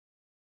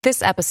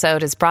This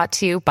episode is brought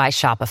to you by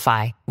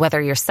Shopify.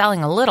 Whether you're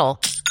selling a little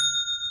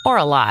or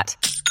a lot,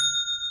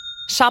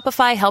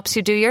 Shopify helps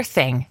you do your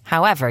thing,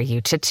 however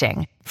you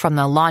cha-ching. From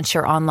the launch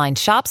your online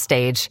shop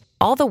stage,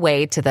 all the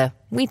way to the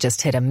we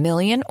just hit 1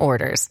 million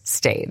orders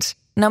stage.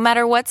 No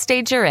matter what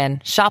stage you're in,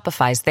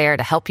 Shopify's there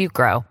to help you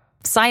grow.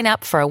 Sign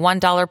up for a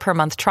 $1 per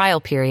month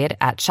trial period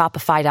at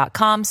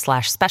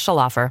shopify.com/special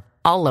offer,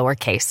 all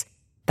lowercase.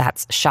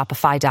 That's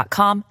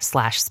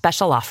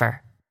shopify.com/special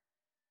offer.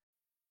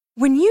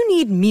 When you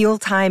need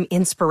mealtime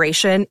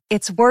inspiration,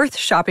 it's worth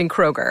shopping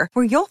Kroger,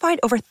 where you'll find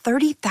over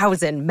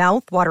 30,000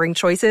 mouth-watering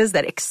choices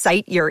that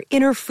excite your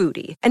inner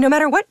foodie. And no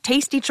matter what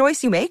tasty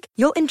choice you make,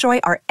 you'll enjoy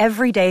our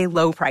everyday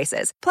low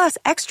prices, plus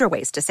extra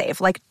ways to save,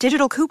 like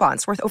digital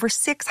coupons worth over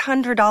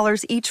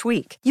 $600 each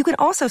week. You can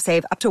also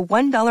save up to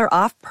 $1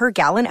 off per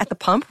gallon at the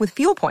pump with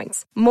fuel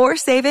points. More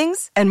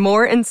savings and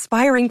more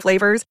inspiring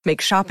flavors make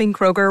shopping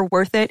Kroger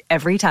worth it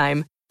every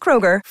time.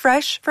 Kroger,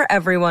 fresh for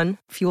everyone.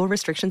 Fuel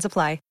restrictions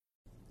apply.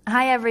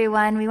 Hi,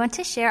 everyone. We want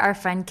to share our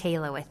friend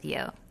Kayla with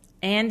you.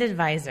 And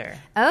advisor.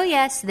 Oh,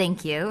 yes,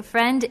 thank you.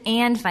 Friend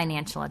and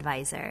financial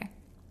advisor.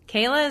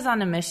 Kayla is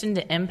on a mission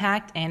to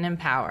impact and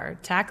empower,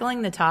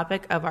 tackling the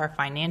topic of our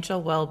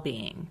financial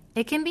well-being.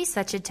 It can be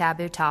such a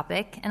taboo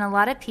topic, and a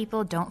lot of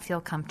people don't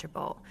feel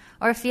comfortable,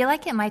 or feel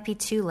like it might be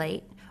too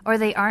late, or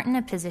they aren't in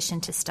a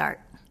position to start.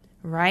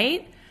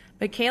 Right?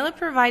 But Kayla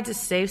provides a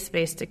safe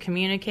space to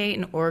communicate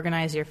and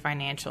organize your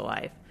financial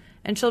life.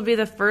 And she'll be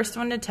the first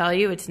one to tell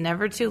you it's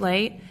never too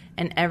late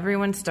and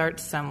everyone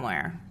starts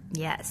somewhere.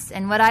 Yes,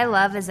 and what I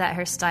love is that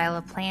her style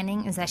of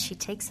planning is that she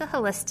takes a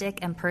holistic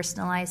and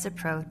personalized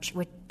approach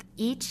with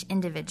each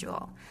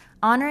individual,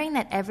 honoring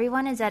that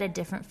everyone is at a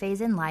different phase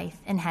in life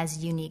and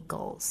has unique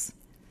goals.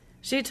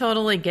 She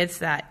totally gets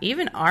that.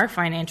 Even our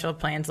financial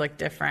plans look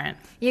different.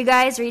 You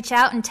guys reach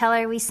out and tell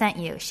her we sent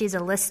you. She's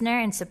a listener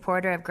and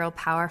supporter of Girl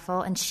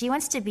Powerful, and she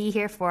wants to be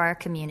here for our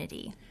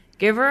community.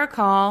 Give her a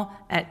call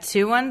at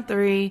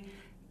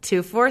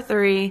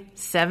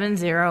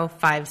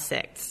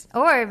 213-243-7056.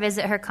 Or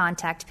visit her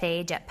contact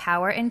page at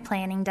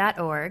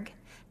powerinplanning.org.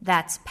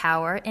 That's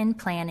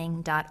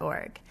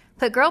powerinplanning.org.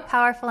 Put Girl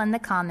Powerful in the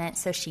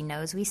comments so she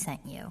knows we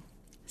sent you.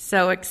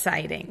 So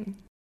exciting.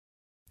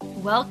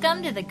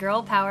 Welcome to the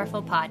Girl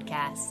Powerful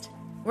podcast.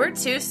 We're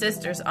two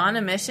sisters on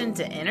a mission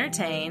to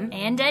entertain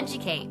and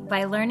educate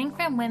by learning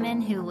from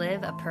women who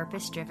live a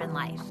purpose-driven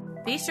life.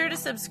 Be sure to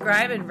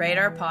subscribe and rate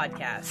our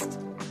podcast.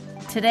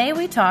 Today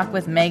we talk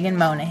with Megan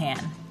Monahan,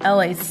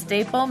 LA's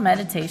staple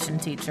meditation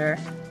teacher,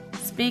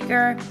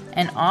 speaker,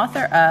 and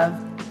author of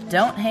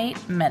Don't Hate,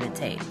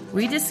 Meditate.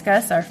 We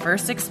discuss our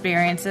first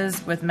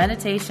experiences with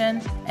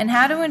meditation and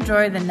how to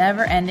enjoy the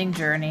never-ending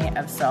journey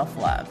of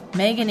self-love.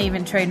 Megan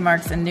even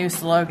trademarks a new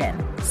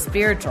slogan,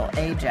 Spiritual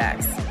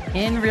Ajax,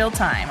 in real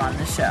time on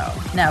the show.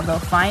 Now go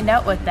find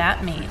out what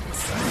that means.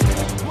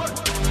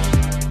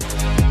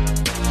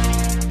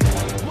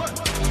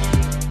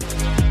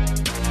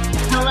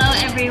 Hello,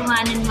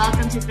 everyone, and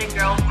welcome to the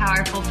Girl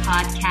Powerful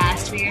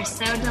podcast. We are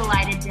so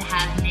delighted to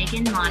have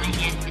Megan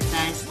Monahan with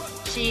us.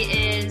 She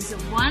is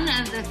one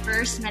of the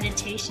first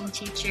meditation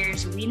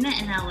teachers we met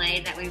in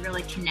LA that we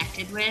really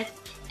connected with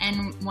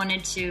and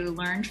wanted to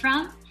learn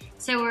from.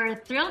 So we're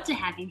thrilled to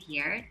have you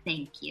here.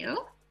 Thank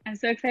you. I'm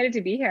so excited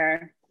to be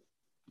here.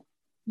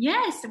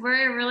 Yes,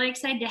 we're really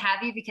excited to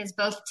have you because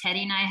both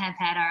Teddy and I have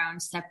had our own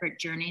separate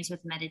journeys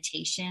with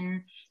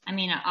meditation. I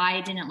mean,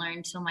 I didn't learn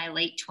until my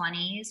late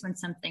 20s when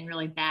something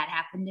really bad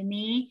happened to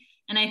me.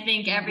 And I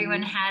think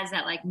everyone has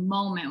that like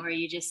moment where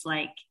you just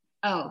like,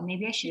 oh,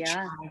 maybe I should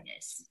try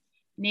this.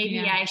 Maybe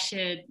I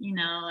should,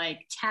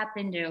 like tap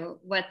into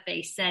what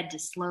they said to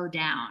slow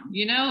down.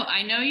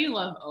 I know you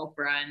love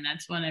Oprah, and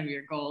that's one of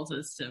your goals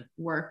is to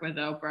work with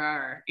Oprah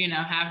or,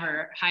 have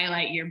her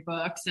highlight your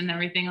books and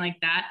everything like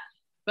that.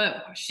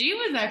 But she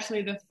was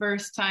actually the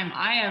first time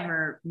I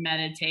ever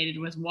meditated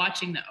was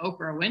watching the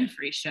Oprah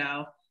Winfrey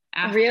show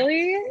after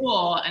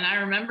school. And I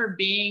remember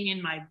being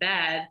in my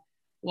bed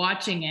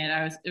watching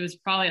it. It was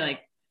probably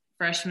like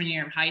freshman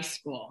year of high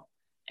school.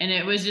 And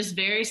it was just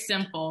very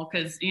simple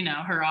because,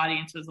 her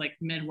audience was like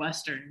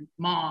Midwestern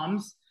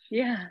moms.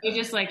 Yeah. So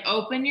just like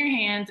open your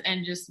hands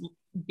and just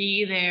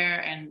be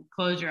there and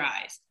close your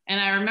eyes.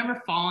 And I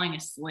remember falling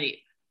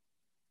asleep.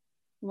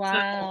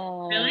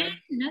 Wow. So, really? I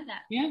didn't know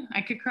that. Yeah,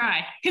 I could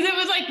cry. Because it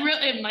was like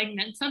really, it like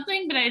meant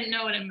something, but I didn't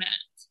know what it meant.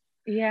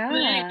 Yeah.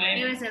 Anyway,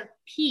 it was a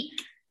peak.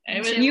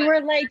 You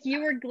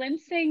were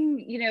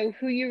glimpsing,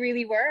 who you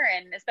really were,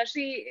 and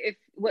especially if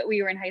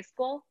we were in high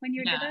school when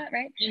you did that,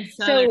 right? In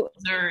Southern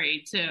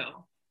Missouri too.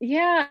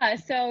 Yeah,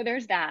 so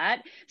there's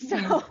that.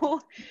 So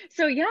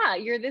yeah,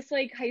 you're this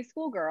like high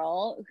school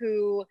girl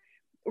who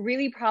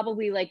really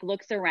probably like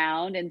looks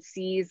around and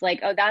sees like,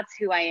 oh, that's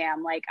who I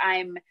am. Like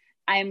I'm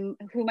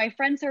who my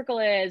friend circle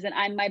is, and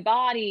I'm my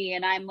body,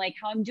 and I'm like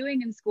how I'm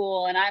doing in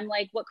school, and I'm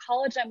like what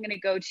college I'm going to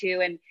go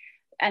to, and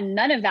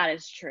none of that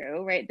is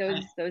true, right?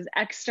 Those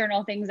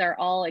external things are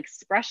all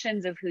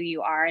expressions of who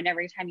you are. And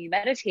every time you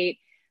meditate,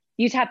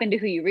 you tap into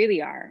who you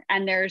really are.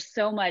 And there's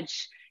so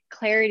much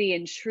clarity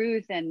and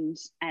truth and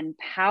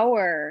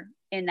power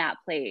in that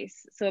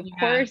place. So of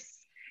course,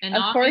 and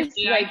of course,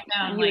 like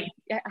found,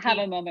 you have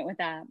a moment with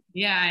that.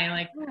 Yeah,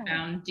 I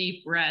found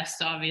deep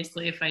rest,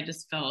 obviously, if I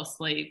just fell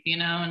asleep, you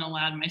know, and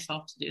allowed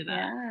myself to do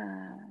that.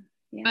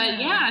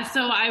 But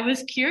so I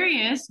was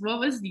curious, what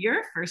was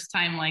your first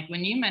time like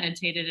when you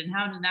meditated, and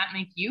how did that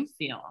make you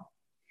feel?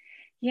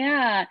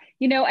 Yeah,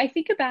 you know, I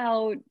think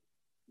about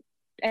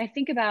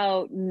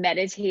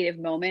meditative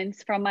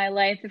moments from my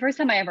life. The first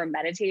time I ever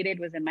meditated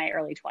was in my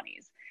early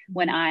 20s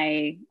when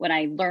I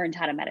learned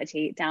how to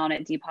meditate down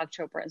at Deepak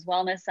Chopra's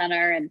Wellness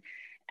Center.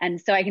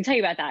 And so I can tell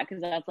you about that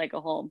because that's like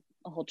a whole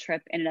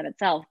trip in and of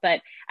itself.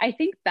 But I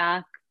think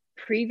back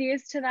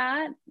previous to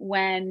that,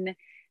 when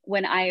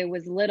I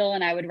was little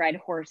and I would ride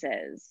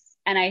horses,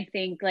 and I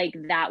think like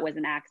that was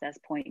an access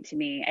point to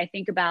me. I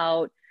think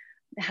about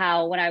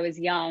how when I was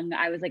young,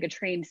 I was like a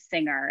trained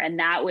singer, and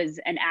that was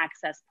an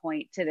access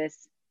point to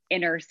this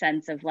inner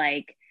sense of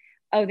like,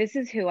 oh, this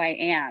is who I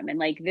am. And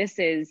like, this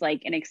is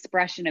like an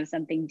expression of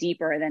something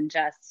deeper than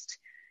just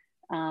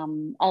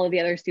all of the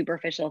other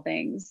superficial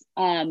things.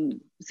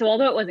 So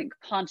although it wasn't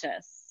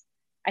conscious,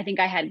 I think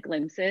I had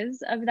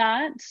glimpses of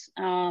that.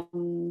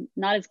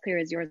 Not as clear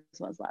as yours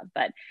was, Love,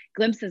 but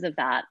glimpses of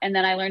that. And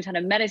then I learned how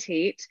to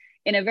meditate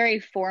in a very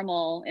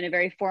formal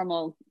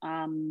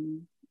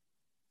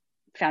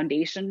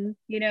foundation,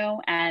 you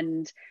know,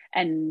 and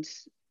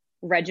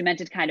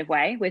regimented kind of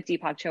way with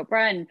Deepak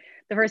Chopra. And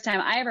the first time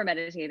I ever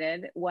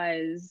meditated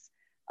was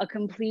a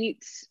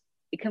complete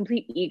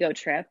ego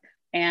trip.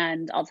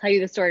 And I'll tell you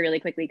the story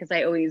really quickly because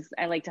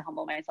I like to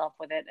humble myself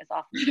with it as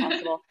often as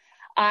possible.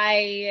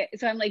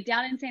 So I'm like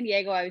down in San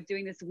Diego. I was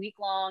doing this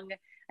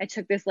I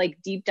took this like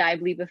deep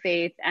dive leap of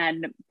faith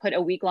and put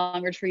a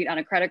week-long retreat on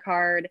a credit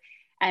card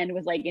and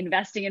was like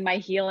investing in my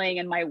healing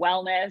and my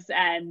wellness.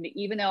 And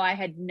even though I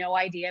had no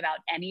idea about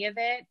any of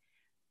it,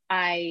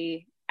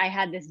 I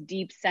had this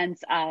deep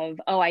sense of,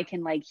 oh, I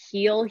can like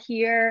heal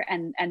here.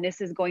 And this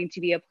is going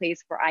to be a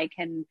place where I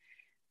can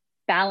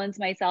balance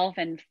myself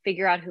and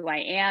figure out who I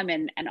am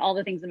and all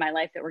the things in my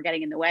life that were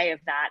getting in the way of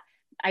that.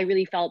 I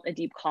really felt a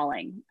deep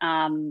calling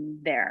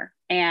there.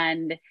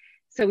 And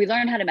so we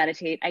learned how to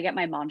meditate. I get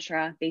my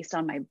mantra based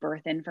on my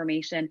birth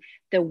information,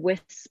 the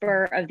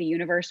whisper of the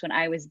universe when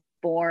I was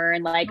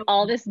born, like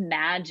all this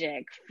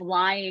magic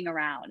flying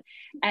around.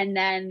 And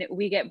then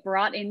we get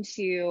brought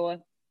into,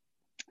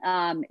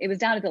 it was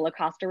down at the La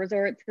Costa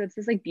Resort. So it's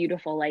this like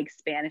beautiful, like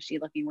Spanish-y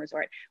looking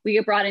resort. We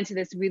get brought into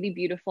this really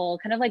beautiful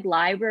kind of like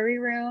library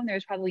room.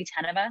 There's probably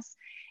 10 of us.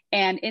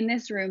 And in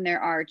this room,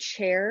 there are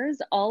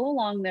chairs all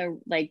along the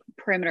like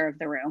perimeter of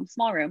the room,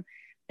 small room.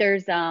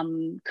 There's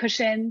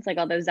cushions, like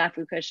all those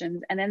Zafu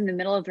cushions. And then in the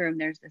middle of the room,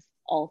 there's this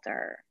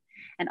altar.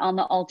 And on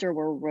the altar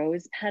were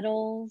rose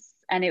petals.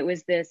 And it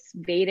was this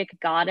Vedic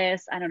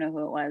goddess. I don't know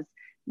who it was,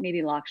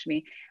 maybe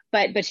Lakshmi.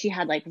 But she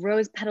had like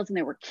rose petals and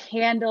there were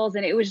candles.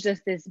 And it was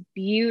just this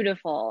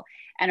beautiful.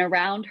 And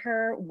around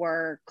her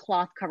were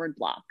cloth covered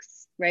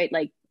blocks, right?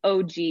 Like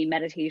OG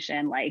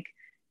meditation, like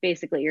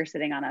basically you're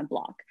sitting on a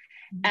block.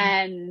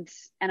 Mm-hmm.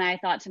 And I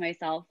thought to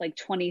myself, like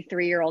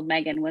 23-year-old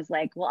Megan was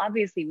like, well,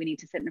 obviously we need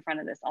to sit in front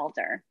of this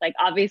altar. Like,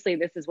 obviously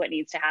this is what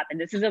needs to happen.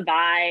 This is a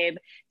vibe.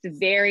 It's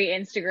very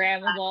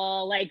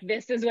Instagrammable. Like,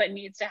 this is what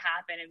needs to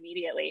happen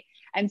immediately.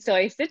 And so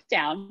I sit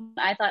down.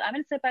 I thought I'm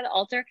going to sit by the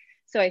altar.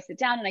 So I sit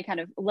down and I kind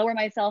of lower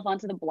myself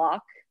onto the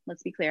block.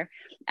 Let's be clear.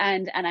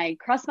 And I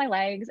cross my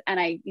legs and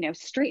I, you know,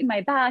 straighten my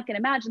back and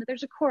imagine that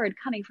there's a cord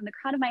coming from the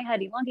crown of my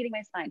head, elongating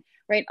my spine,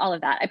 right? All of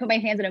that. I put my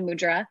hands in a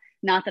mudra.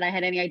 Not that I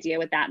had any idea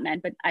what that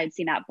meant, but I'd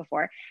seen that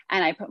before.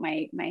 And I put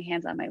my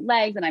hands on my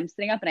legs and I'm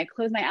sitting up and I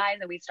close my eyes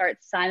and we start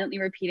silently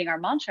repeating our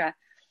mantra.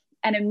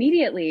 And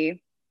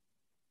immediately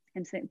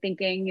I'm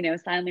thinking, you know,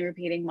 silently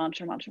repeating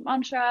mantra, mantra,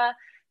 mantra.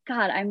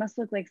 God, I must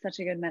look like such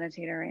a good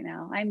meditator right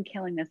now. I'm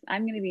killing this.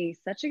 I'm going to be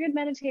such a good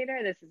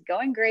meditator. This is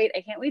going great.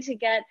 I can't wait to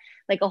get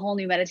like a whole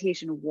new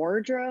meditation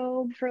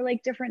wardrobe for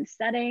like different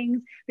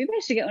settings. Maybe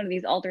I should get one of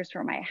these altars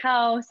for my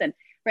house. And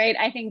right,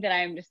 I think that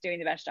I'm just doing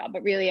the best job,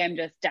 but really I'm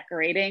just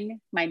decorating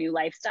my new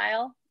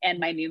lifestyle and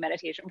my new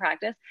meditation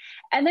practice.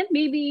 And then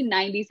maybe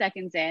 90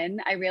 seconds in,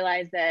 I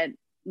realize that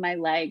my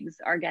legs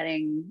are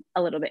getting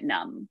a little bit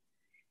numb.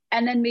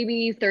 And then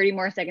maybe 30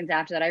 more seconds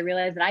after that, I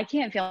realized that I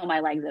can't feel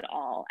my legs at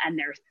all. And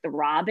they're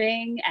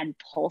throbbing and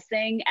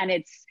pulsing, and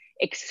it's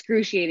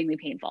excruciatingly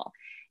painful.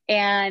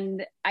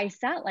 And I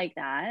sat like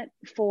that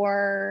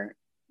for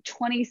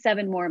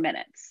 27 more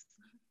minutes.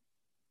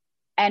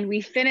 And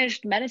we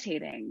finished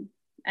meditating.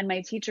 And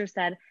my teacher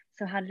said,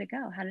 so how did it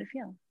go? How did it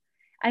feel?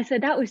 I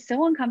said, that was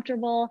so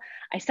uncomfortable.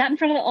 I sat in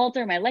front of the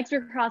altar. My legs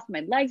were crossed.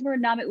 My legs were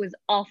numb. It was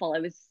awful.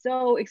 It was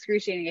so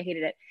excruciating. I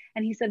hated it.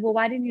 And he said, well,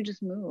 why didn't you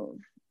just move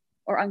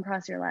or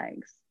uncross your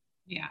legs?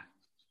 Yeah.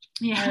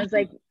 And I was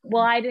like,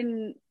 well, I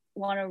didn't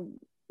want to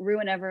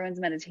ruin everyone's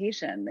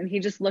meditation. And he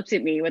just looked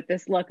at me with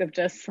this look of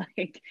just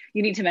like,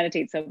 you need to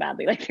meditate so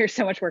badly. Like, there's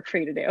so much work for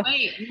you to do.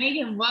 Wait,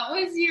 Megan, what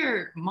was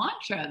your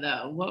mantra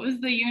though? What was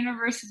the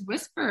universe's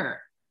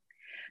whisper?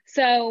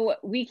 So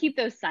we keep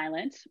those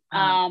silent.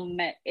 Um,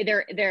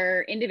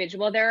 They're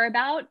individual. There are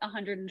about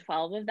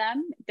 112 of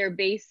them. They're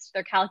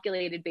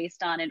calculated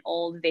based on an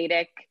old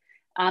Vedic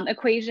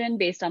equation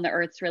based on the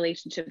Earth's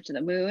relationship to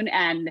the moon.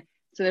 And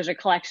so there's a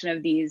collection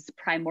of these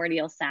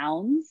primordial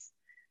sounds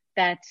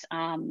that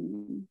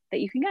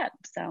you can get.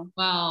 So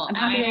well,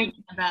 I'm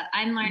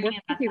learning work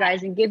about with you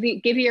guys and give you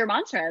your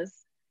mantras.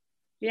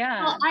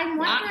 Yeah. Well, I'm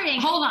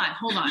wondering. Hold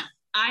on.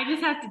 I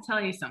just have to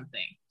tell you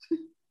something.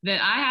 That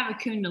I have a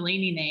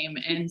Kundalini name,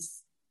 and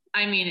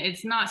I mean,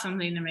 it's not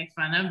something to make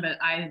fun of, but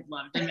I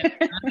love to make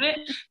fun of it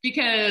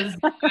because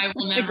I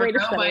will never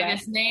go by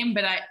this name,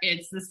 but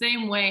it's the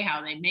same way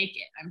how they make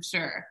it, I'm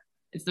sure.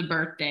 It's the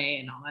birthday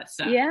and all that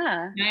stuff.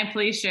 Yeah. Can I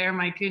please share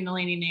my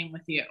Kundalini name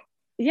with you?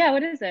 Yeah,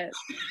 what is it?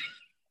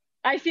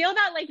 I feel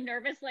that like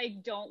nervous,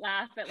 like don't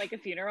laugh at like a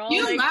funeral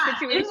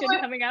situation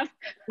coming up.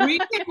 We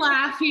can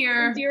laugh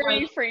here. You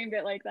already framed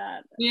it like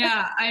that.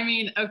 Yeah, I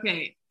mean,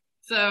 okay.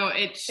 So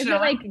is it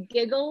like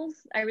giggles?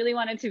 I really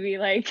want it to be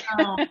like.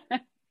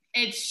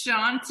 It's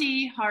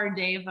Shanti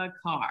Hardeva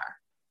Kaur.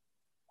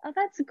 Oh,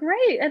 that's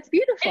great. That's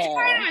beautiful. It's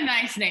kind of a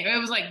nice name. It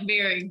was like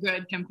very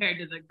good compared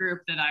to the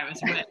group that I was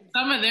with.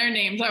 Some of their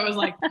names, I was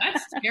like,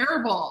 that's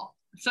terrible.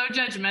 So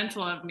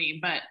judgmental of me,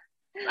 but.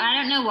 I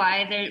don't know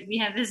why we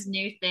have this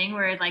new thing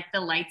where like the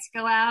lights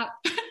go out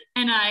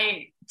and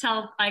I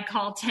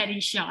call Teddy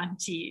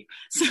Shanti.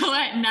 So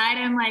at night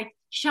I'm like,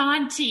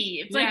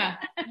 Shanti. It's like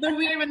the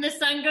weird when the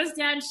sun goes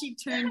down, she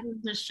turns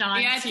into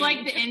Shanti. Yeah, it's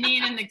like the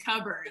Indian in the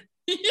cupboard.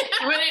 Yeah.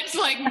 When it's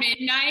like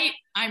midnight,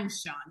 I'm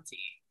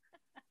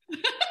Shanti.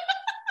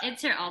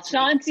 It's her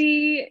alternate.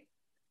 Shanti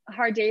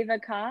Hardeva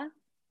Kaur.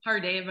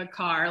 Hardeva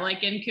Kaur.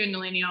 Like in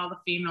Kundalini, all the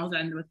females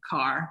end with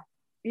Kaur.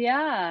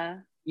 Yeah.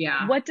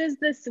 Yeah. What does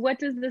the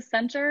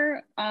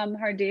center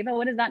Hardeva,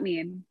 what does that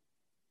mean?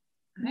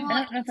 Well,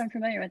 I don't know if I'm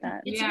familiar with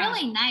that. It's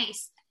really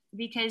nice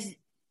because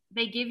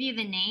they give you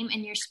the name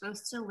and you're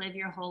supposed to live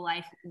your whole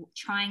life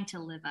trying to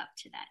live up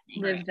to that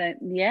name.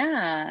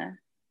 Yeah.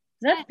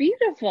 That's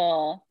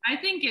beautiful. I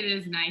think it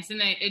is nice, and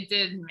it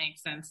did make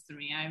sense to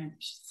me. I'm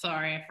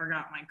sorry, I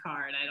forgot my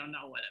card. I don't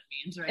know what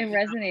it means right now.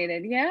 It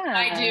resonated, yeah.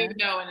 I do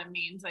know what it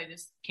means. I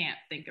just can't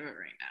think of it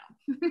right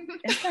now.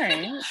 It's all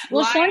right.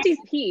 Well, Shanti's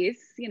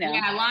peace, you know.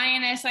 Yeah,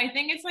 lioness. I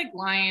think it's like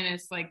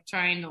lioness, like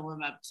trying to live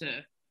up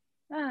to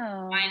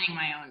finding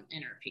my own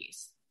inner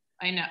peace.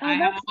 I know. I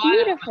have a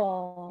lot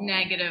of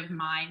negative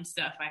mind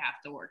stuff I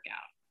have to work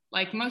out,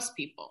 like most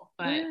people,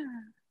 but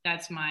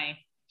that's my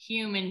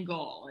human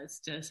goal, is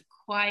to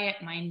quiet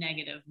my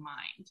negative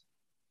mind.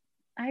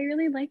 I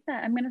really like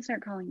that. I'm going to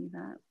start calling you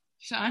that.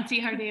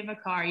 Shanti Hardeva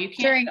Kaur. You can't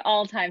during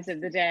all times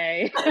of the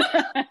day.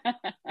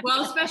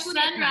 Well, especially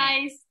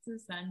sunrise to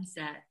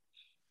sunset.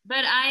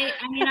 But I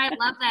mean, I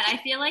love that. I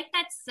feel like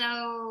that's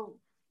so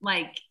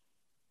like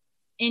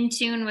in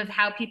tune with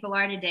how people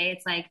are today.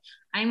 It's like,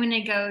 I'm going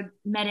to go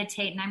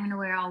meditate and I'm going to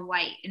wear all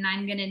white and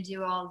I'm going to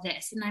do all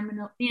this and I'm going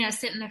to,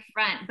 sit in the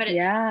front. But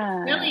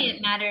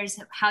it matters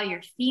how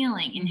you're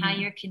feeling and how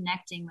you're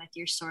connecting with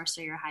your source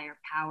or your higher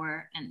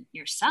power and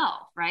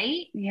yourself,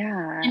 right?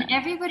 Yeah. And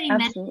everybody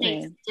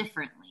meditates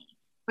differently,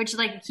 which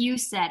like you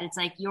said, it's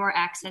like your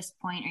access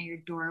point or your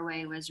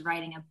doorway was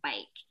riding a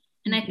bike.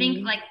 And I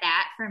think like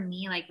that for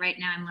me, like right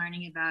now I'm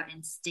learning about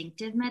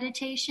instinctive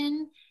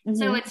meditation.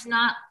 So it's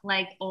not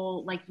like,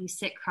 like you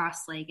sit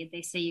cross-legged.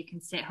 They say you can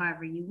sit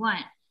however you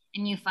want.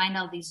 And you find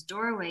all these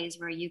doorways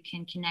where you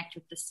can connect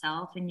with the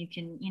self and you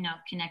can,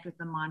 connect with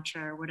the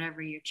mantra or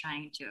whatever you're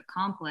trying to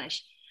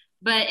accomplish.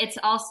 But it's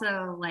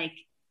also like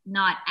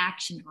not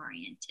action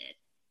oriented.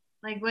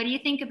 Like, what do you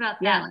think about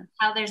that? Yeah. Like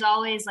how there's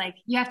always like,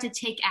 you have to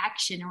take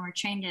action and we're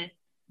trying to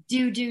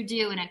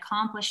do and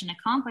accomplish.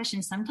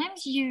 And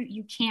sometimes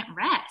you can't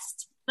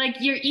rest. Like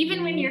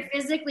even when you're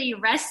physically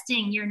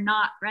resting, you're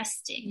not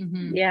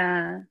resting.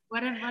 Yeah.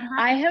 What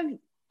happened?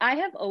 I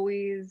have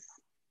always,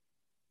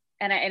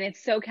 and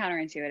it's so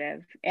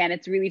counterintuitive and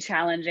it's really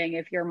challenging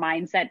if your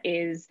mindset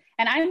is,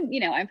 and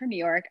I'm from New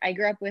York. I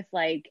grew up with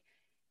like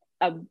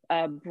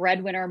a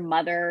breadwinner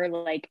mother,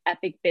 like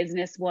epic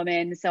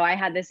businesswoman. So I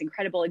had this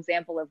incredible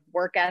example of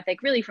work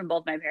ethic really from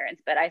both my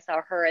parents, but I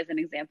saw her as an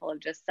example of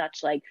just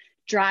such like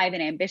drive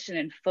and ambition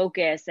and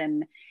focus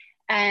and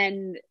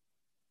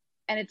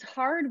it's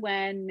hard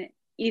when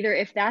either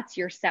if that's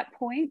your set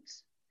point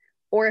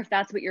or if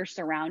that's what you're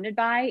surrounded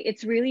by,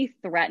 it's really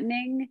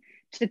threatening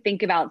to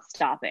think about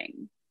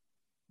stopping,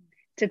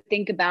 to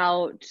think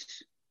about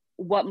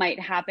what might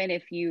happen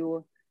if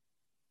you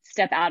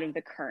step out of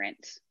the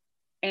current.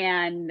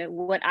 And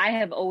what I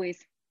have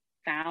always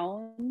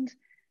found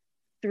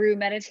through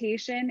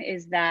meditation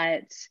is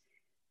that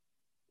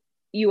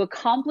you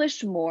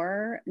accomplish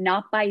more,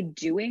 not by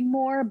doing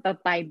more,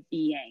 but by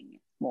being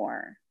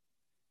more.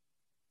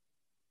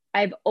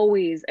 I've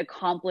always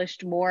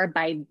accomplished more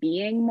by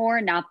being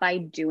more, not by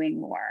doing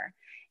more.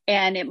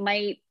 And it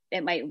might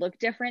look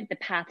different. The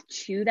path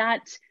to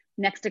that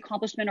next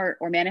accomplishment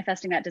or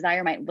manifesting that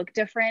desire might look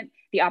different.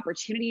 The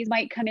opportunities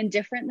might come in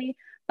differently.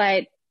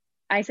 But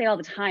I say all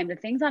the time, the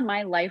things on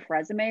my life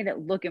resume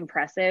that look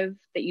impressive,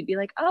 that you'd be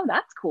like, oh,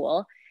 that's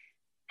cool,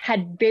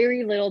 had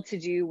very little to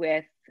do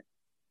with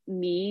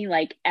me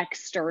like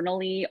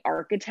externally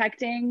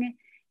architecting,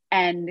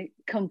 and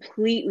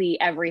completely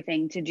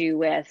everything to do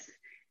with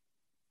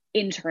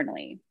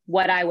internally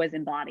what I was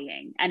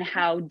embodying and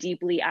how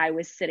deeply I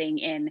was sitting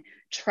in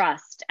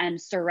trust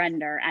and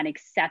surrender and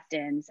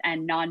acceptance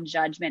and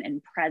non-judgment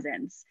and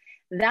presence.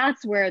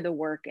 That's where the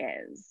work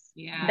is.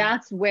 Yeah.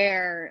 That's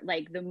where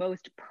like the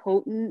most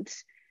potent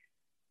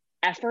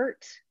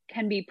effort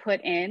can be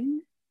put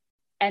in.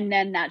 And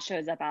then that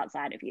shows up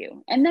outside of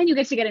you. And then you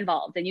get to get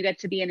involved and you get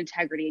to be in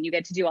integrity and you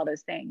get to do all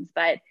those things.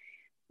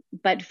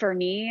 But for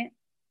me,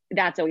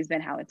 that's always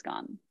been how it's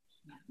gone.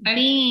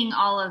 Being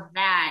all of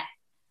that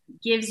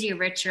gives you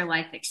richer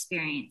life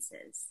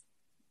experiences.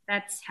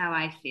 That's how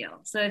I feel.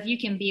 So if you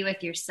can be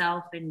with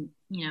yourself and,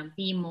 you know,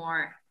 be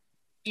more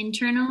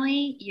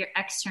internally, your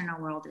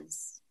external world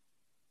is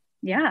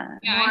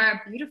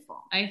more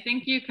beautiful. I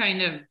think you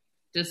kind of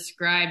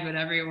described what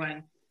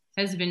everyone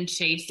has been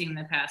chasing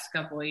the past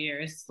couple of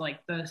years,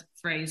 like the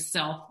phrase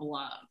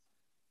self-love.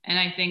 And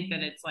I think that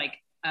it's like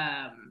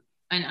an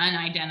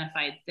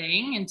unidentified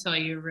thing until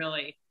you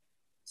really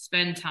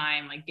spend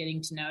time like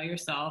getting to know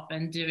yourself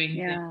and doing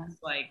things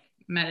like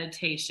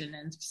meditation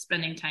and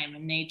spending time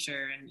in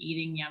nature and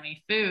eating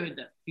yummy food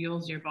that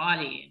fuels your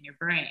body and your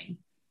brain.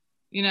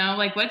 You know,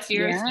 like what's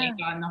your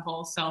take on the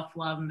whole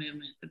self-love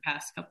movement the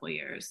past couple of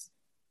years?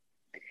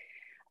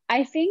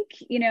 I think,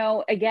 you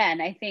know, again,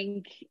 I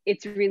think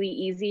it's really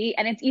easy,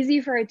 and it's easy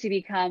for it to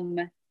become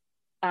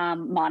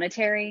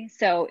monetary.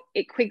 So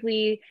it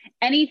quickly,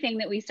 anything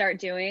that we start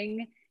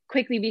doing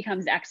quickly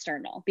becomes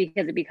external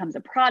because it becomes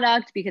a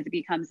product, because it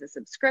becomes a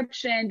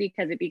subscription,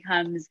 because it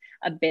becomes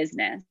a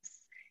business.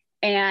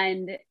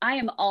 And I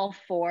am all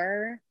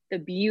for the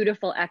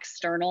beautiful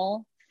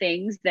external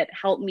things that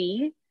help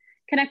me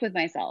connect with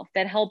myself,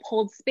 that help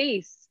hold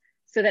space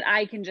so that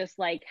I can just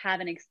like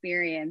have an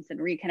experience and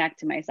reconnect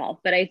to myself.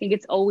 But I think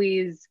it's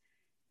always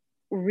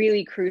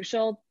really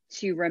crucial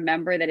to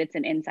remember that it's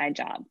an inside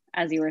job,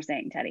 as you were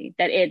saying, Teddy,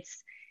 that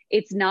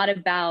it's not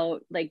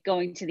about like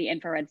going to the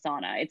infrared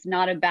sauna. It's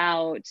not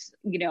about,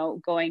 you know,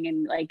 going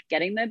and like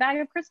getting the bag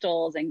of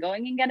crystals and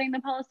going and getting the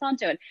Palo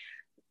Santo and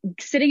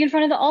sitting in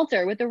front of the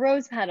altar with the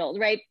rose petals,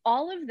 right?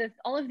 All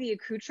of the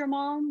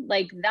accoutrement,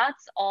 like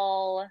that's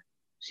all,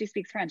 she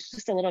speaks French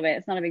just a little bit.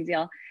 It's not a big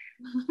deal.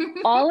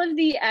 All of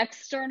the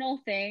external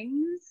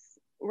things,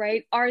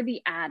 right, are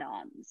the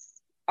add-ons,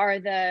 are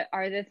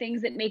the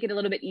things that make it a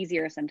little bit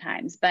easier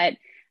sometimes. But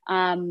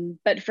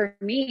for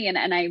me,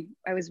 and I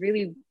was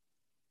really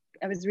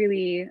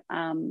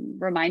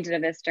reminded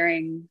of this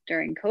during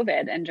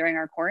COVID and during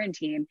our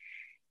quarantine,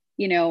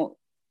 you know,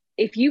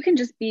 if you can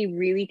just be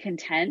really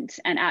content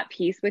and at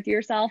peace with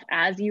yourself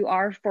as you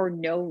are for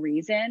no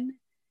reason,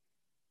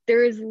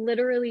 there is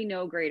literally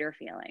no greater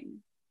feeling.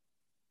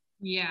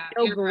 Yeah.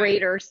 No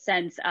greater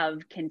sense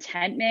of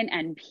contentment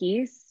and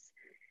peace.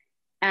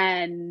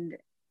 And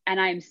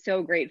I'm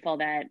so grateful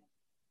that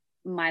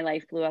my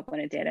life blew up when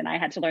it did. And I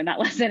had to learn that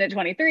lesson at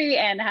 23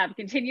 and have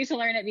continued to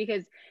learn it,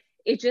 because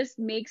it just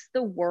makes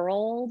the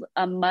world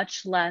a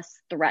much less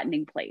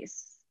threatening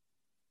place.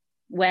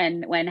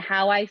 When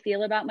how I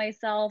feel about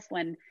myself,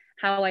 when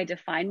how I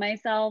define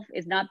myself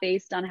is not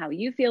based on how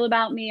you feel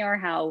about me or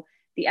how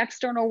the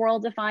external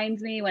world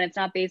defines me, when it's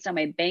not based on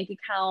my bank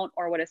account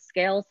or what a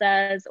scale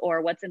says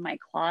or what's in my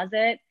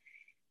closet,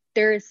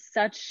 there's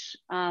such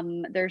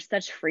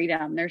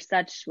freedom. There's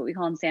such what we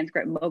call in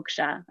Sanskrit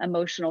moksha,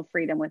 emotional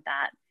freedom with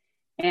that.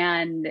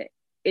 And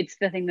it's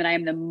the thing that I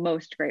am the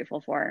most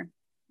grateful for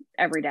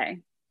every day.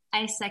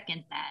 I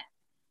second that.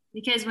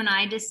 Because when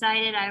I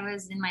decided I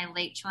was in my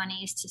late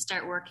 20s to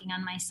start working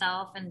on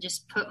myself and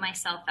just put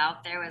myself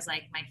out there was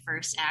like my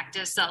first act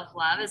of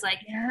self-love, is like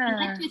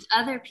connect with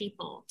other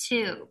people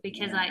too,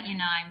 because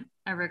I'm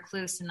a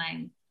recluse and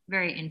I'm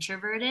very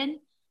introverted.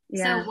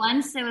 So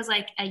once it was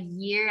like a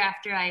year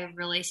after I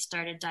really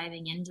started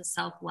diving into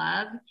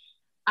self-love,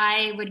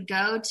 I would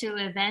go to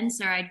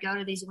events or I'd go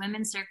to these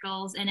women's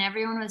circles and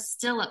everyone was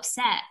still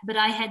upset, but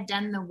I had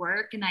done the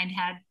work and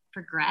had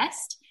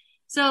progressed.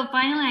 So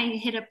finally I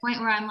hit a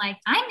point where I'm like,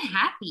 I'm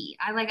happy.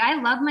 I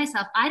love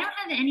myself. I don't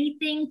have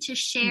anything to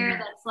share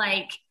that's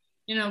like,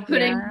 you know,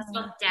 putting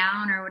myself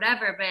down or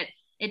whatever, but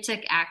it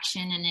took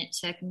action and it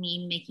took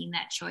me making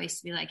that choice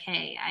to be like,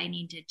 hey, I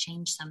need to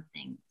change some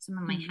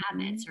of my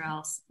habits or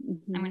else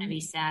I'm going to be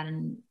sad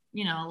and,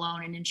 you know,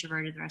 alone and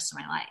introverted the rest of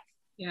my life.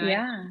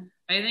 Yeah.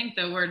 I think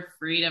the word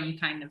freedom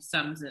kind of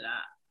sums it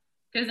up.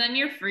 Because then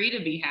you're free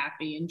to be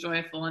happy and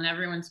joyful and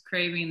everyone's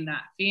craving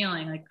that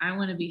feeling. Like, I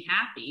want to be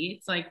happy.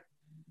 It's like,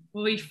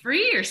 well, we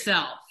free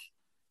yourself,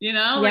 you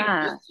know, like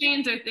those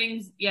chains are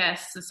things,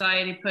 yes,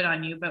 society put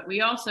on you, but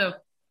we also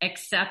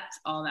accept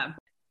all that.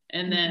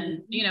 And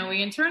then, you know,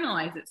 we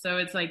internalize it. So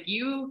it's like,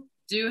 you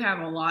do have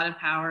a lot of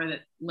power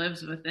that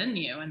lives within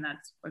you. And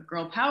that's what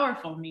girl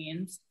powerful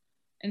means.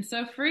 And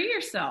so free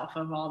yourself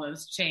of all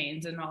those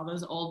chains and all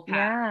those old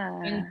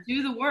patterns and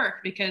do the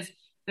work, because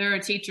there are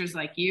teachers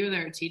like you,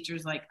 there are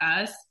teachers like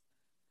us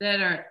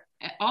that are,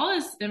 all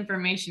this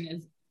information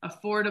is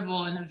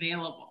affordable and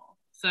available.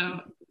 So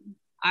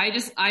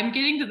I'm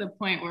getting to the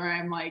point where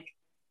I'm like,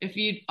 if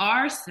you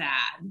are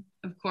sad,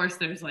 of course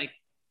there's like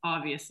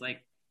obvious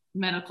like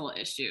medical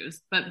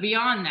issues, but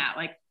beyond that,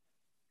 like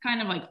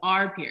kind of like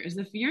our peers,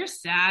 if you're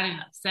sad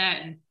and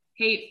upset and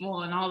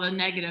hateful and all the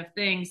negative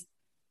things,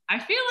 I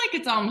feel like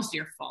it's almost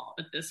your fault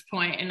at this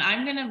point, and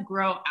I'm going to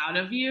grow out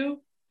of you.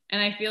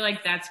 And I feel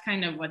like that's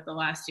kind of what the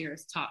last year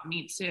has taught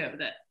me too,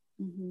 that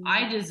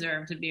I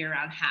deserve to be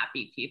around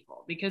happy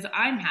people because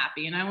I'm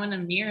happy and I want to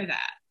mirror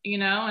that, you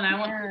know, and I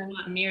want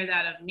people to mirror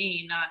that of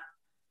me, not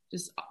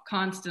just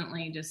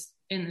constantly just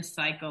in the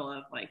cycle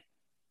of like,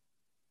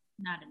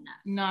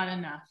 not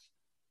enough.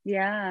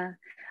 Yeah.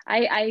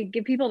 I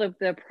give people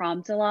the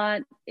prompt a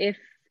lot. If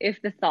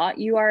the thought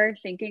you are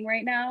thinking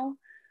right now,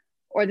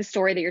 or the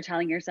story that you're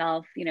telling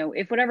yourself, you know,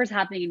 if whatever's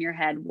happening in your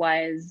head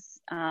was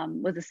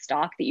a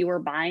stock that you were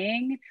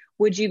buying,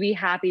 would you be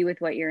happy with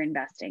what you're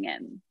investing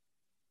in?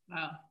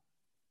 Wow.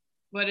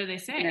 What do they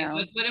say? You know?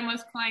 What do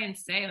most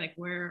clients say? Like,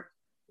 where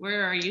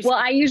are you? Well,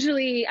 I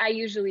usually,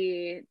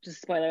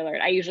 just spoiler alert,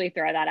 I usually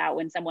throw that out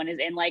when someone is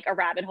in like a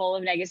rabbit hole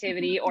of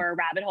negativity or a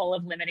rabbit hole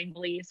of limiting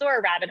beliefs or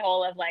a rabbit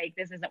hole of like,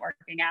 this isn't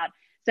working out.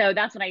 So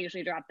that's when I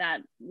usually drop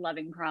that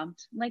loving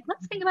prompt. Like,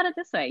 let's think about it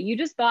this way. You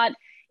just bought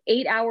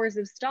 8 hours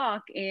of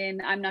stock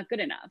in I'm Not Good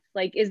Enough.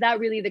 Like, is that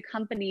really the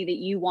company that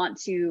you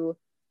want to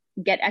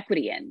get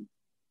equity in?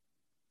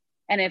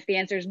 And if the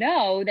answer is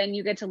no, then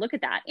you get to look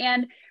at that.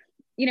 And,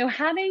 you know,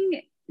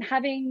 having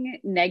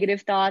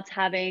negative thoughts,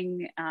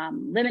 having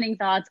limiting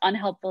thoughts,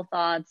 unhelpful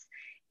thoughts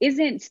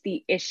isn't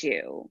the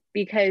issue,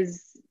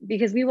 because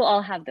we will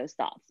all have those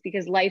thoughts,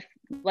 because life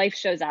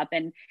shows up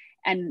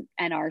and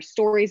our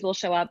stories will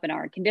show up and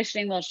our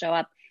conditioning will show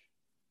up.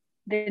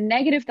 The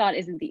negative thought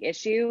isn't the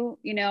issue,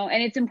 you know,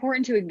 and it's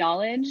important to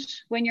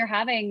acknowledge when you're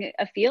having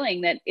a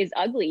feeling that is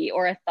ugly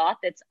or a thought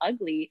that's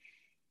ugly.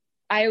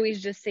 I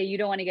always just say you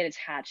don't want to get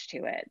attached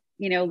to it.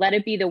 You know, let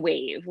it be the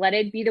wave. Let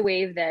it be the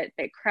wave that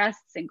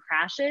crests and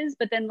crashes,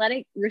 but then let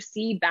it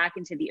recede back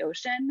into the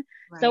ocean.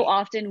 Right. So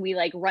often we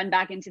like run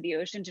back into the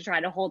ocean to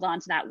try to hold on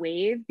to that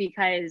wave,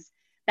 because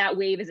that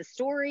wave is a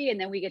story and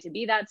then we get to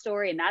be that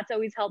story. And that's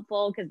always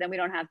helpful, because then we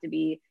don't have to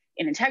be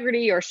in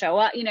integrity or show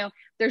up. You know,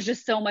 there's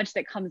just so much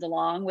that comes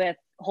along with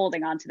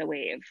holding on to the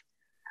wave.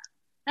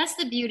 That's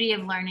the beauty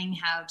of learning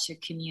how to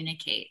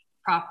communicate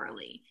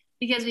properly,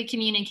 because we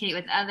communicate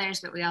with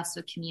others, but we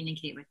also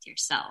communicate with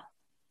yourself.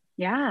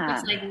 Yeah.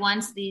 It's like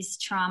once these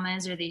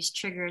traumas or these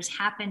triggers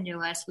happen to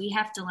us, we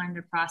have to learn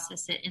to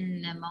process it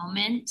in the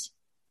moment,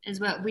 is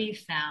what we've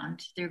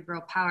found through Grow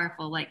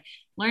Powerful. Like,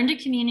 learn to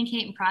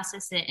communicate and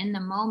process it in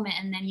the moment,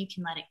 and then you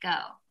can let it go.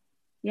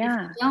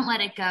 Yeah. If you don't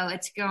let it go,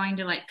 it's going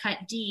to like cut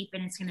deep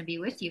and it's going to be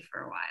with you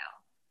for a while.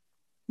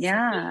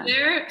 Yeah. So is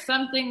there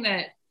something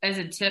that, as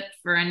a tip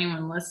for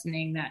anyone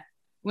listening, that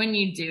when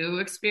you do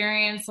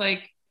experience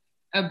like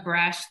a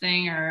brash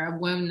thing or a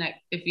wound, that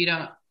if you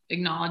don't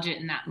acknowledge it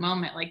in that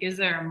moment, like, is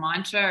there a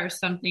mantra or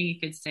something you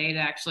could say to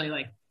actually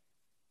like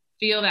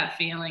feel that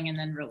feeling and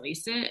then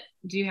release it?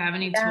 Do you have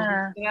any tools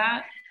for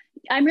that?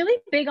 I'm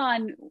really big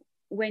on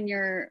when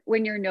you're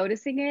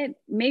noticing it,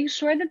 make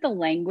sure that the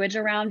language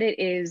around it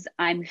is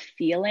I'm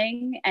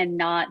feeling and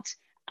not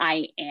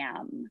I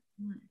am.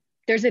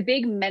 There's a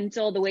big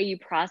mental, the way you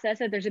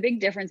process it, there's a big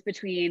difference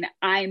between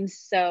I'm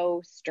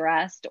so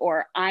stressed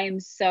or I'm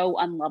so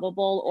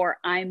unlovable or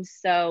I'm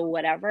so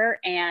whatever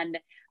and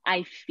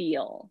I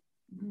feel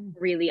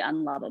really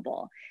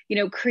unlovable. You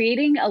know,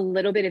 creating a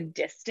little bit of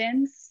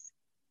distance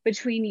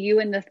between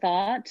you and the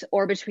thought,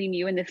 or between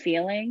you and the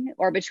feeling,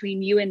 or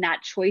between you and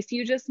that choice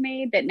you just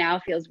made that now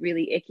feels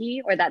really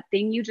icky, or that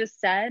thing you just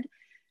said.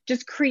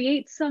 Just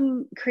create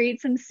some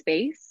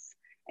space.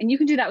 And you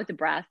can do that with the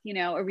breath, you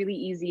know, a really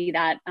easy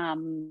that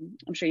I'm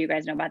sure you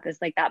guys know about this,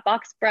 like that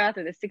box breath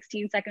or the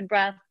 16-second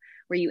breath,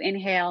 where you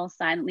inhale,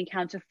 silently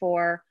count to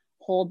 4,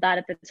 hold that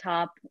at the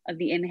top of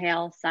the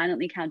inhale,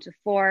 silently count to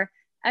 4,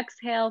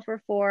 exhale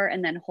for 4,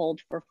 and then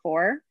hold for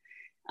 4,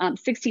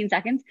 16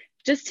 seconds,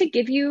 just to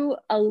give you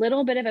a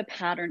little bit of a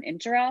pattern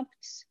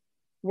interrupt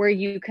where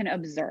you can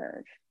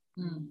observe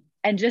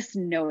and just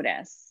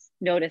notice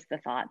the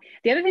thought.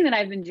 The other thing that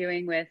I've been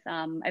doing with,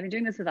 I've been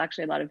doing this with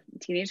actually a lot of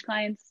teenage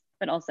clients,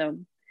 but also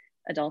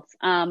adults,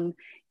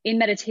 in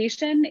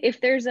meditation,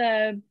 if there's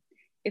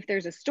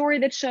a story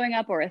that's showing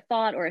up, or a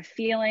thought or a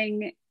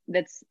feeling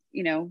that's,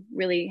 you know,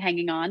 really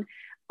hanging on,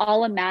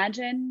 I'll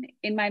imagine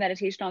in my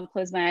meditation, I'll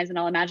close my eyes and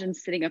I'll imagine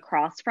sitting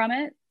across from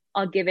it.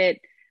 I'll give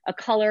it a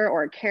color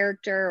or a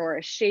character or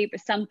a shape,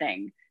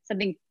 something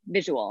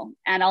visual.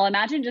 And I'll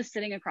imagine just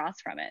sitting across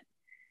from it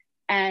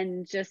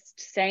and just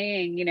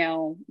saying, you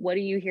know, what are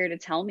you here to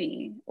tell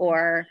me?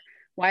 Or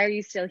why are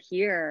you still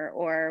here?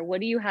 Or what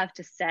do you have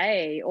to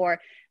say?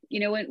 Or, you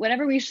know,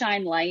 whenever we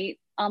shine light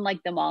on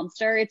like the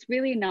monster, it's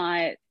really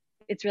not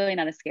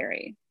as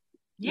scary.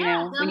 Yeah, you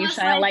know, when you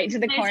shine a light into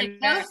the corner, there's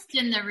a ghost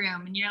in the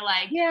room and you're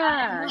like,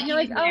 yeah, you're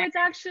like, oh, it's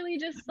actually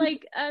just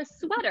like a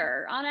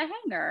sweater on a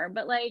hanger.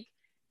 But like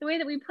the way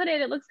that we put it,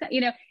 it looks,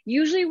 you know,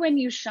 usually when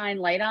you shine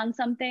light on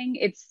something,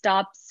 it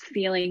stops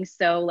feeling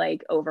so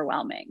like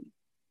overwhelming.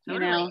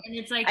 Totally. You know, and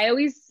it's like, I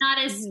always, it's not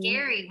as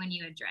scary when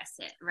you address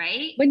it,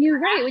 right? when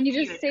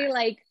you just say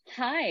like,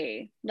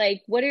 hi,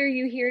 like, what are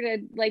you here to,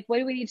 like, what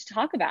do we need to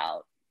talk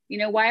about? You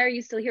know, why are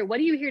you still here?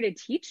 What are you here to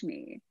teach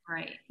me?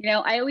 Right. You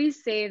know, I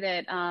always say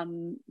that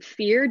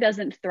fear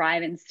doesn't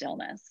thrive in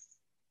stillness.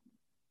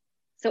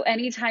 So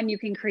anytime you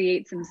can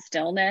create some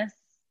stillness,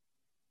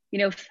 you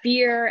know,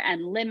 fear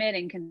and limit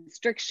and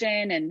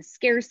constriction and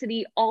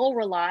scarcity all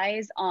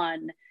relies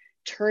on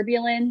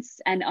turbulence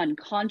and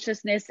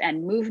unconsciousness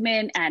and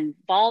movement and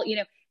you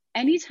know,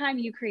 anytime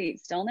you create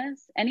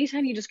stillness,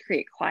 anytime you just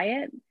create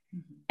quiet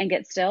and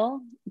get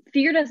still,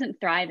 fear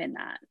doesn't thrive in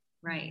that.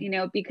 Right. You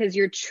know, because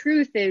your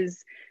truth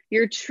is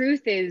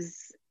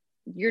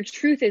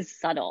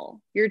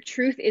subtle. Your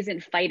truth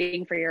isn't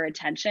fighting for your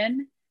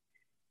attention,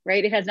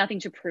 right? It has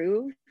nothing to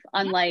prove,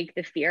 unlike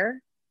the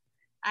fear.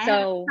 I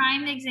have a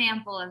prime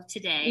example of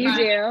today. You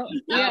do?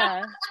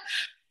 Yeah.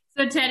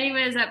 So Teddy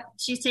was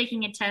she's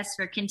taking a test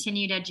for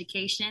continued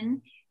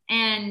education,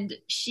 and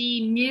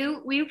she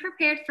knew, we were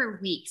prepared for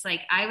weeks.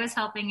 Like, I was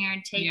helping her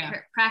take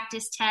her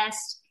practice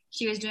test.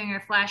 She was doing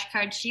her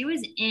flashcards. She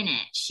was in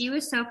it. She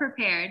was so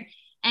prepared.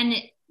 And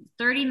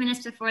 30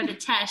 minutes before the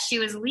test, she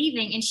was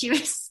leaving and she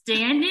was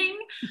standing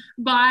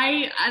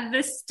by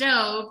the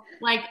stove,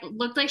 like,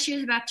 looked like she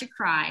was about to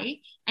cry.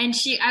 And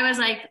I was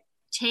like,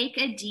 take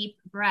a deep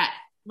breath.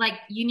 Like,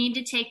 you need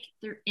to take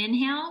the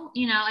inhale,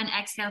 you know, and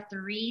exhale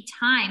 3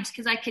 times.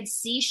 Cause I could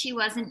see she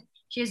was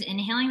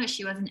inhaling, but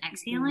she wasn't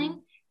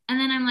exhaling. And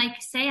then I'm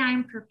like, say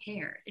I'm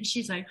prepared. And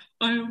she's like,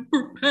 I'm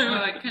prepared.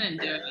 Oh, I couldn't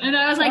do it. And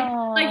I was like,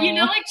 you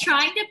know, like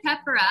trying to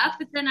pep her up.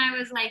 But then I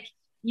was like,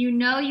 you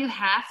know, you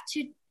have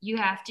to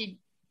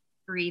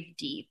breathe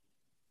deep.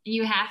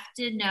 You have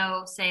to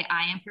say,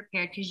 I am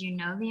prepared, because you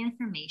know the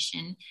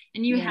information,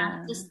 and you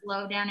have to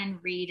slow down and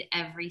read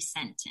every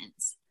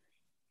sentence.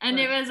 And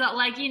it was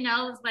like, you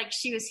know, like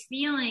she was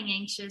feeling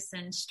anxious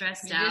and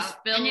stressed out,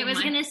 and it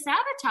was going to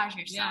sabotage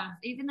herself,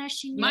 even though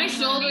she knew. My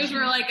shoulders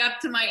were like up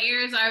to my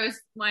ears.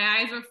 My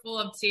eyes were full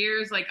of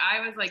tears. Like, I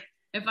was like,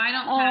 if I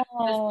don't pass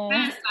this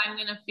test, I'm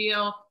going to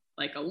feel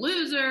like a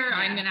loser.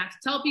 I'm going to have to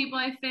tell people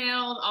I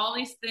failed, all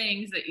these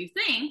things that you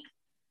think.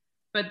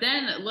 But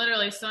then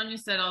literally Sonia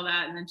said all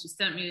that, and then she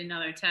sent me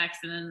another text.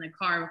 And then in the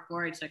car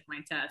before I took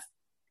my test,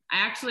 I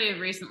actually have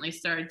recently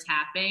started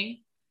tapping.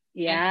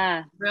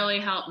 Yeah.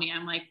 Really helped me.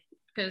 I'm like,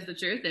 because the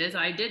truth is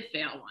I did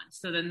fail once.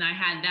 So then I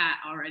had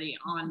that already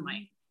on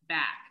my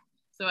back.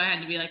 So I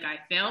had to be like, I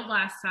failed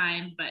last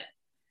time, but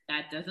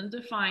that doesn't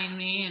define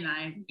me. And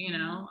I'm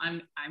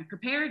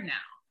prepared now.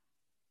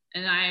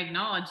 And I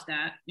acknowledge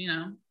that, you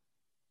know,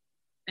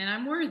 and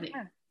I'm worthy.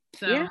 Yeah.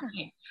 So,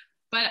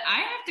 but I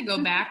have to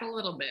go back a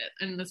little bit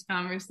in this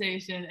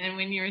conversation. And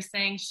when you were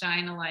saying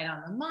shine a light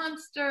on the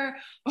monster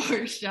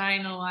or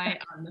shine a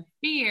light on the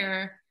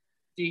fear,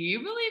 do you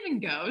believe in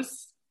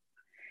ghosts?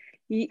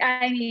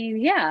 I mean,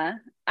 yeah.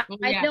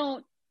 I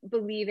don't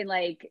believe in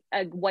like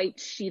a white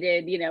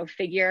sheeted, you know,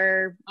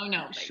 figure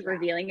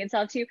revealing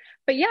itself to you.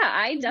 But yeah,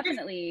 I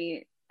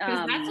definitely.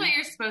 Because that's what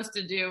you're supposed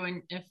to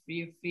do if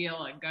you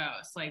feel a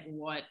ghost. Like,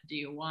 what do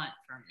you want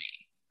from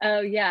me?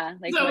 Oh, yeah.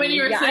 Like, so when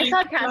you were saying,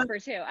 I saw Casper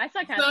too.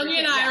 Sonia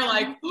and I are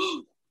like,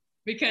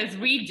 because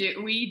we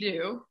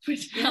do.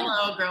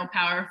 Hello, Girl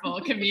Powerful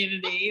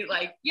community.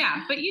 Like,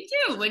 yeah, but you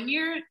do. When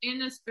you're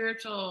in a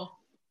spiritual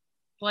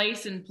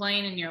place and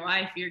plane in your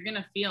life, you're going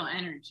to feel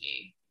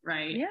energy,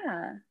 right?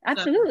 Yeah,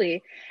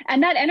 absolutely.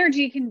 And that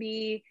energy can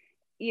be,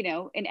 you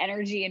know, an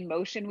energy in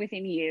motion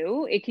within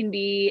you. It can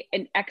be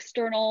an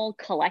external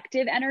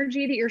collective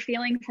energy that you're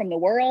feeling from the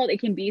world. It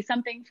can be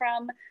something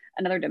from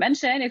another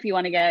dimension, if you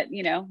want to get,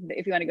 you know,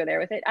 if you want to go there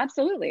with it.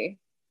 Absolutely.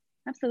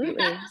 100%.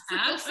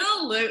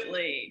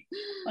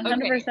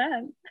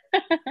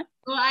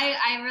 Well,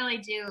 I really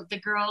do. The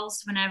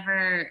girls,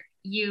 whenever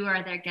you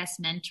are their guest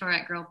mentor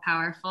at Girl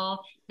Powerful,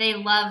 they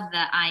love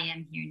the I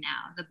am here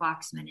now, the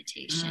box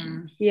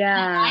meditation.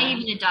 Yeah. And I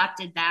even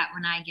adopted that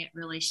when I get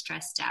really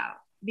stressed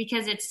out,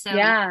 because it's so easy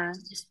to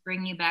just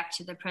bring you back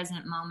to the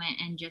present moment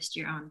and just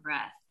your own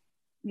breath.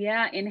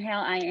 Yeah. Inhale,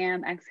 I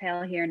am.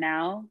 Exhale, here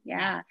now.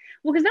 Yeah.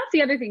 Well, because that's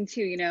the other thing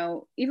too, you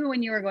know, even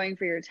when you were going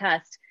for your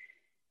test,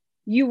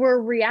 you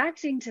were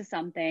reacting to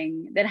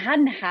something that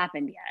hadn't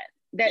happened yet,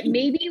 that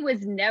maybe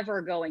was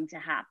never going to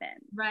happen.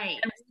 Right.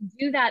 And we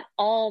do that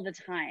all the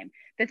time.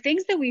 The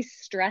things that we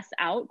stress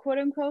out, quote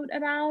unquote,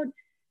 about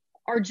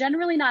are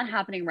generally not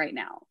happening right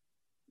now.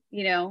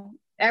 You know,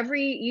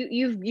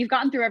 you've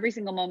gotten through every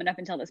single moment up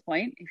until this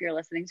point, if you're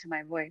listening to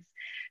my voice.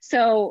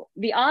 So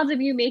the odds of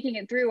you making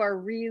it through are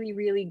really,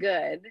 really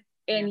good.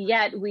 And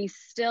yet we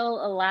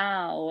still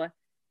allow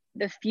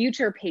the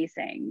future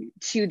pacing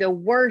to the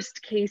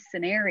worst case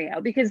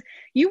scenario, because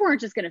you weren't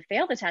just going to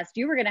fail the test.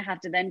 You were going to have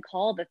to then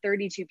call the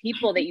 32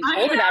 people that you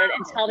told about it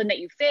and tell them that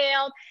you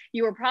failed.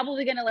 You were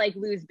probably going to like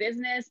lose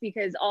business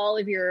because all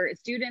of your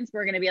students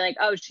were going to be like,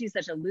 oh, she's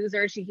such a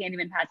loser. She can't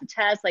even pass a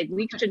test. Like,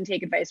 we shouldn't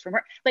take advice from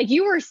her. Like,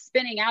 you were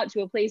spinning out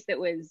to a place that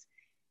was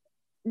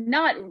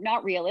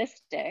not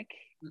realistic.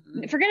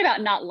 Forget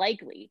about not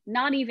likely,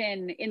 not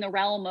even in the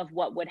realm of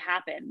what would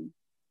happen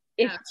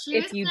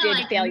if you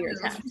did fail your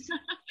test.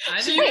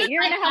 Wait,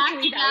 you're gonna have to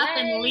leave up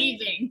and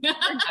leaving.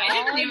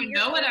 I didn't even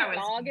know what I was.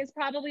 Dog is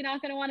probably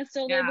not gonna want to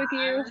still live with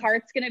you.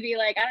 Heart's gonna be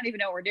like, I don't even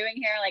know what we're doing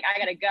here. Like, I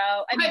gotta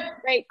go. I mean,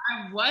 right?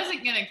 I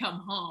wasn't gonna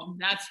come home.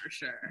 That's for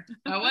sure.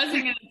 I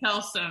wasn't gonna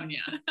tell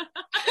Sonia.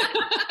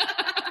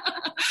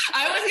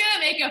 I was gonna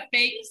make a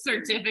fake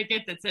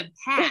certificate that said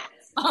pass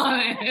on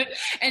it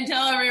and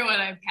tell everyone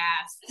I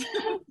passed.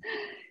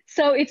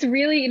 So it's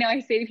really,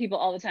 I say to people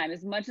all the time,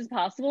 as much as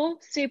possible,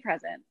 stay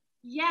present.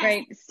 Yes.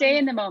 Right. Stay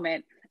in the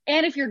moment.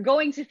 And if you're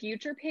going to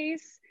future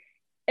pace,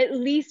 at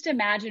least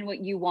imagine what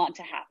you want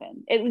to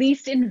happen. At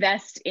least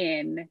invest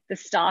in the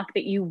stock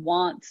that you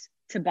want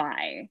to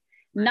buy,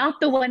 not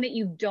the one that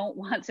you don't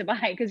want to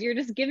buy, because you're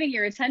just giving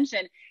your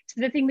attention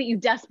to the thing that you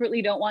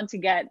desperately don't want to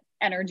get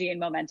energy and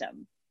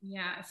momentum.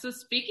 Yeah. So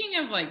speaking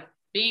of like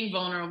being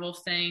vulnerable,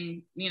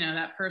 saying,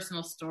 that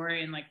personal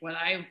story and like what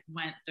I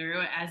went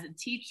through as a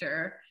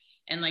teacher,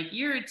 and like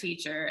you're a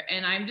teacher,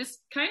 and I'm just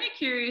kind of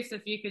curious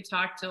if you could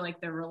talk to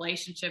like the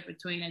relationship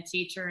between a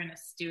teacher and a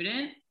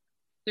student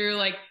through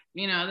like,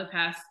 the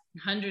past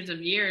hundreds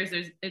of years.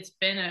 It's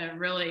been a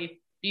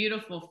really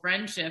beautiful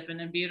friendship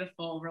and a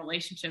beautiful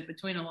relationship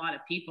between a lot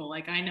of people.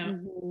 Like I know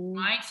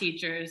my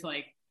teachers,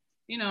 like,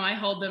 I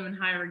hold them in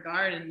high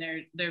regard, and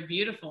they're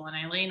beautiful, and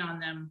I lean on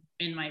them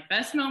in my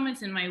best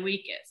moments and my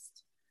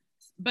weakest.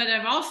 But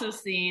I've also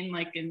seen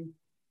like on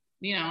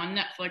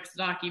Netflix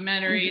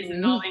documentaries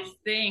and all these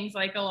things,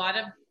 like a lot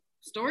of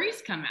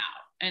stories come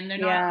out and they're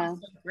not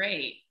so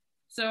great.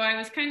 So I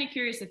was kind of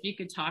curious if you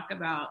could talk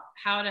about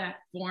how to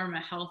form a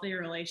healthy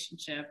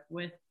relationship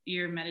with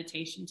your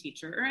meditation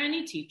teacher or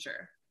any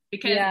teacher,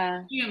 because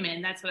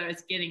human, that's what I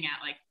was getting at.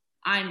 Like,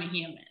 I'm a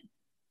human.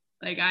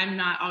 Like, I'm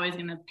not always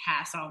going to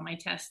pass all my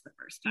tests the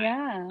first time.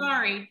 Yeah.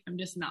 Sorry, I'm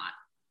just not.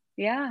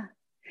 Yeah.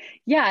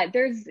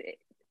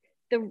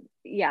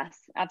 Yes,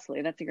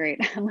 absolutely. That's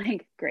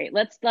great.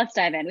 Let's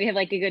dive in. We have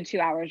like a good 2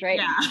 hours, right?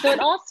 Yeah. So it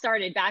all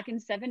started back in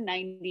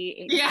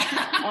 790.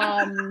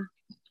 Yeah.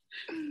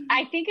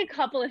 I think a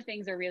couple of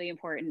things are really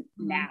important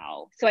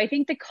now. So I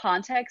think the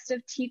context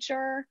of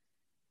teacher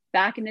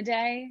back in the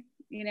day,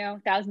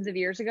 thousands of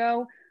years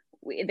ago,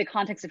 the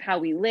context of how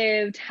we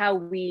lived, how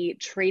we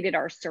traded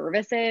our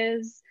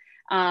services,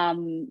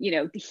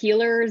 the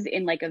healers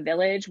in like a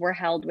village were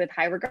held with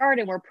high regard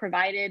and were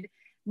provided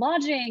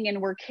lodging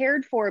and were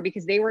cared for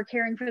because they were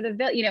caring for the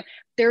village.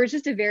 There was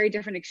just a very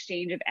different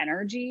exchange of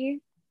energy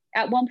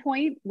at one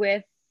point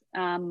with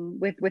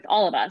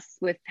all of us,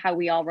 with how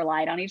we all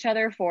relied on each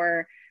other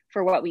for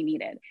what we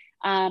needed.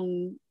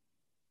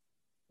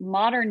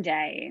 Modern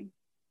day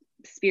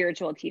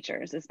spiritual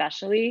teachers,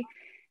 especially,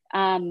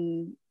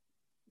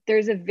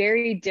 there's a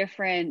very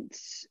different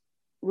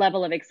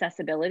level of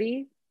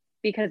accessibility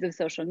because of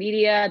social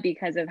media,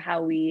 because of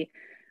how we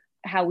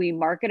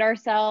market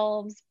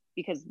ourselves,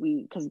 because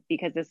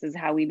this is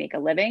how we make a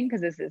living, because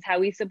this is how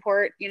we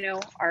support,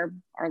 our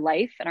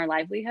life and our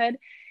livelihood.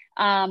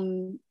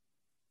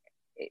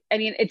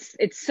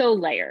 It's so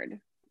layered.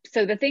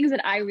 So the things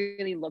that I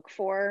really look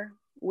for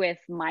with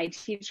my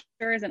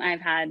teachers, and I've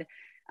had,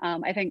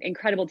 I think,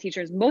 incredible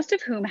teachers, most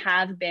of whom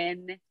have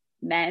been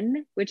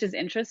men, which is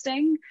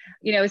interesting,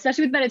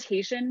 especially with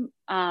meditation.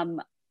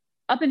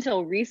 Up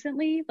until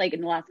recently, like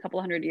in the last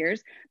couple hundred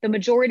years, the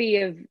majority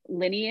of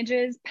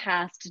lineages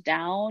passed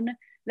down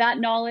that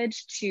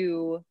knowledge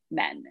to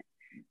men.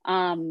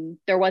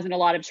 There wasn't a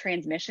lot of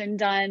transmission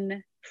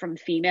done from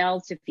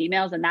females to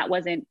females, and that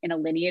wasn't in a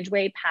lineage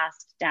way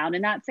passed down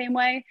in that same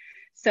way.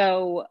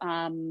 So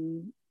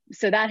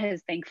that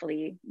has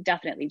thankfully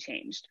definitely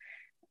changed.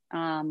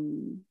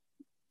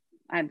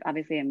 I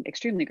obviously am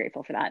extremely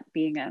grateful for that,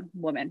 being a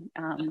woman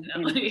in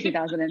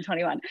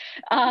 2021.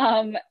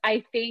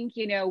 I think,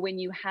 when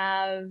you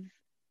have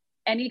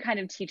any kind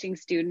of teaching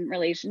student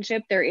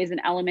relationship, there is an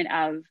element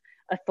of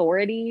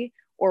authority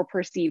or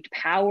perceived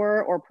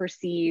power or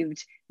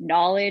perceived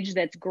knowledge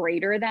that's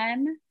greater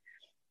than.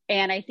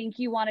 And I think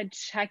you want to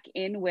check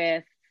in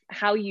with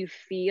how you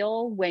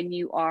feel when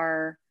you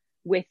are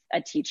with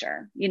a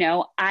teacher.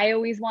 I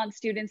always want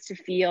students to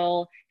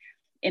feel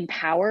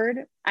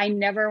empowered. I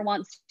never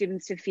want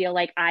students to feel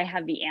like I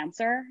have the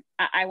answer.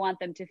 I want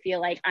them to feel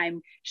like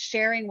I'm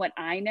sharing what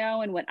I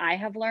know and what I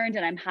have learned,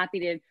 and I'm happy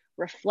to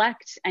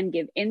reflect and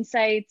give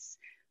insights.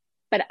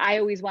 But I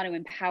always want to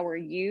empower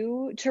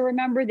you to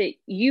remember that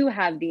you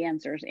have the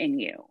answers in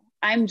you.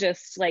 I'm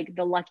just like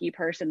the lucky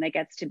person that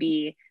gets to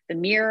be the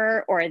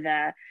mirror or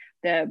the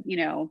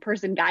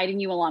person guiding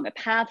you along a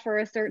path for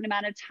a certain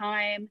amount of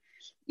time.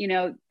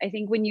 I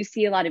think when you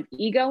see a lot of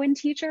ego in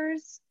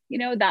teachers,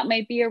 that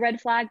might be a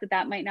red flag,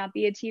 that might not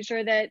be a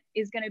teacher that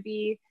is going to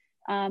be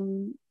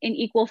in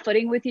equal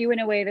footing with you in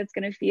a way that's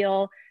going to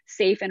feel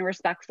safe and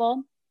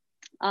respectful.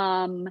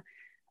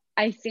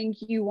 I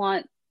think you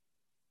want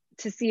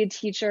to see a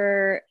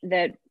teacher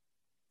that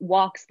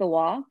walks the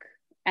walk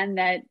and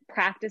that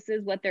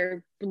practices what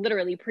they're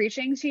literally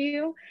preaching to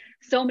you.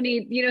 So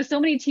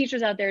many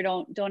teachers out there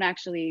don't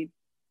actually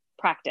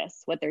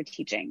practice what they're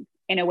teaching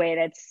in a way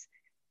that's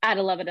at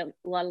a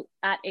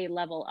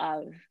level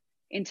of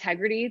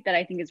integrity that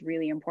I think is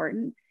really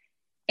important.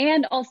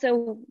 And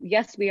also,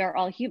 yes, we are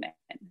all human.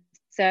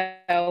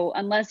 So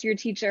unless your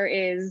teacher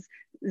is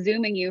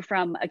Zooming you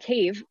from a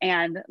cave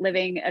and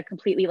living a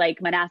completely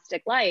like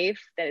monastic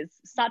life that is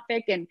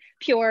sattvic and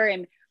pure,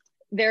 and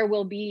there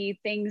will be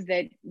things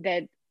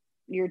that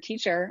your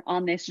teacher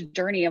on this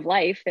journey of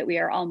life that we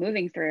are all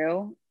moving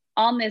through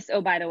on this,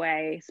 oh, by the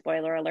way,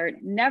 spoiler alert,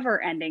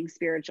 never ending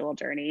spiritual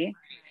journey.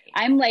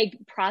 I'm like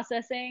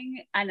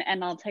processing,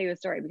 and I'll tell you a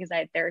story because I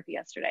had therapy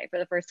yesterday for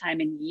the first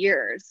time in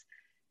years,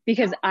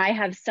 because I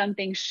have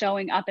something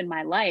showing up in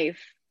my life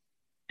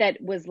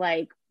that was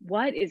like,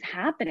 what is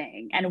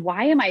happening? And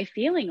why am I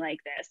feeling like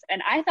this?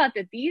 And I thought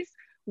that these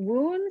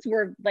wounds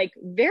were like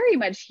very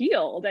much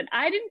healed. And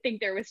I didn't think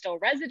there was still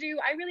residue.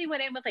 I really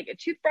went in with like a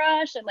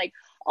toothbrush and like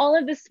all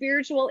of the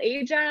spiritual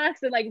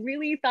Ajax, and like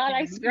really thought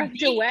I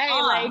scrubbed away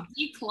like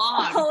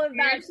all of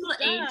that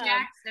stuff.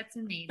 Ajax, that's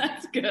amazing.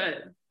 That's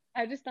good.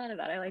 I just thought of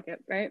that. I like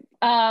it. Right.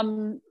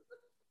 And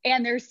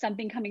there's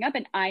something coming up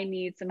and I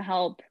need some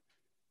help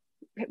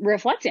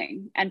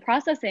reflecting and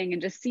processing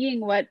and just seeing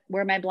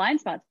where my blind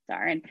spots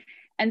are.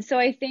 And so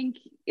I think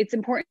it's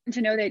important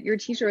to know that your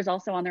teacher is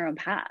also on their own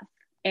path,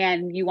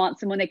 and you want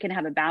someone that can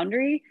have a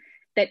boundary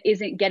that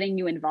isn't getting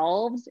you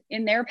involved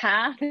in their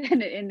path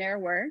and in their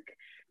work.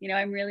 You know,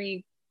 I'm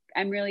really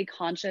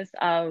conscious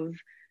of,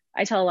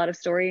 I tell a lot of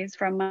stories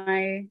from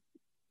my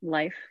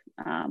life,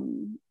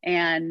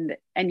 and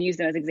use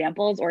them as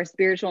examples or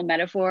spiritual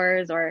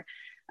metaphors or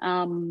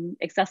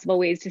accessible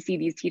ways to see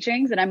these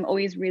teachings. And I'm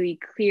always really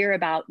clear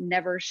about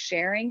never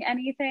sharing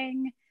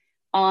anything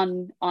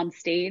on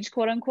stage,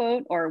 quote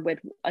unquote, or with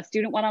a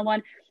student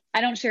one-on-one.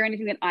 I don't share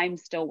anything that I'm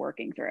still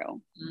working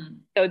through.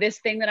 So this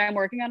thing that I'm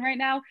working on right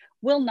now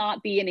will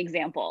not be an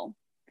example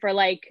for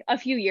like a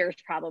few years,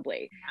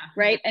 probably,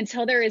 right?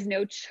 Until there is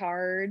no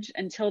charge,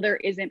 until there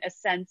isn't a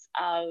sense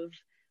of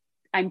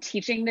I'm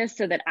teaching this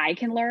so that I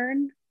can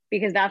learn,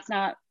 because that's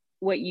not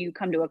what you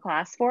come to a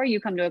class for. You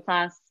come to a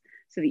class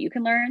so that you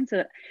can learn. So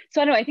I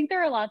don't know, I think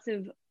there are lots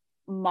of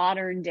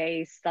modern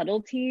day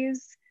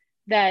subtleties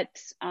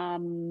that,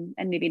 and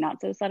maybe not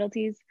so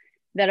subtleties,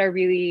 that are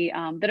really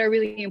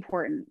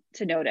important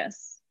to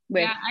notice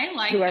with I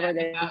like whoever it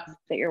is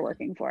that you're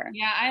working for.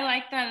 Yeah, I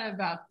like that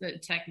about the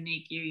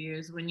technique you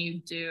use when you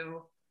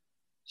do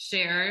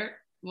share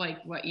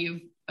like what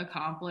you've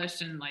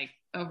accomplished and like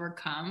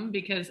overcome,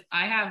 because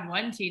I have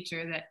one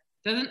teacher that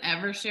doesn't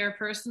ever share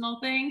personal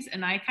things,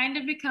 and I kind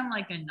of become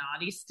like a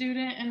naughty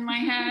student in my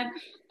head.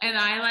 And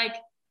I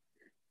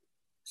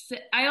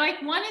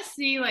want to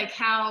see like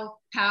how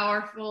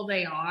powerful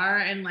they are,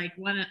 and like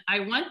when I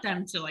want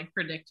them to like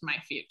predict my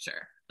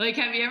future. Like,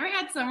 have you ever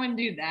had someone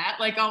do that?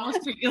 Like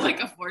almost treat you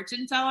like a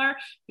fortune teller?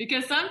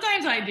 Because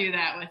sometimes I do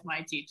that with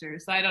my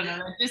teachers. I don't know.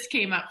 That just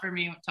came up for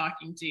me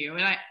talking to you.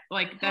 And I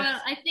like that.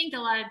 Well, I think a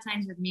lot of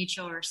times with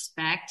mutual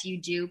respect, you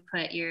do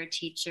put your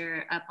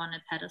teacher up on a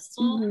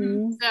pedestal.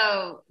 Mm-hmm.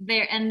 So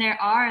there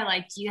are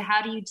like,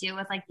 how do you deal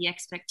with like the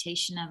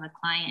expectation of a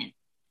client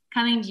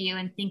coming to you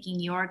and thinking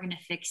you're going to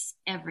fix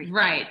everything?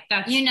 Right.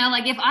 That's,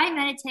 like if I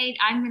meditate,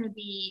 I'm going to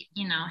be,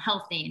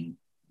 healthy and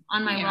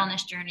on my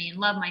wellness journey and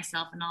love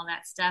myself and all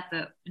that stuff.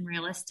 But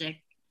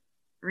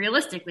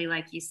realistically,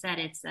 like you said,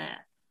 it's a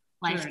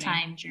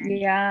lifetime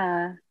journey.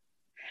 Yeah.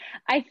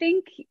 I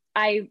think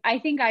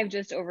I've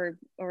just over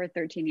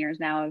 13 years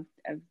now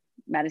of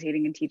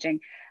meditating and teaching.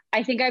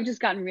 I think I've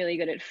just gotten really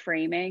good at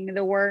framing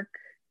the work,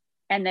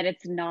 and that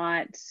it's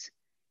not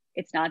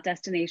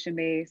destination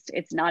based.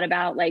 It's not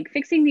about like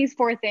fixing these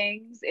 4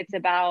 things. It's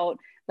about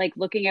like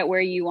looking at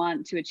where you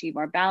want to achieve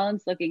more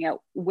balance, looking at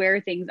where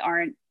things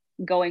aren't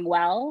going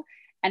well,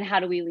 and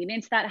how do we lean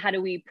into that? How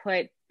do we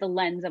put the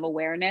lens of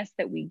awareness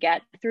that we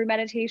get through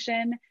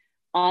meditation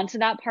onto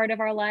that part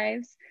of our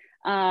lives?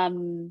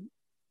 And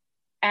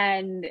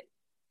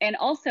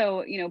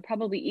also,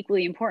 probably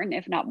equally important,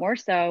 if not more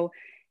so,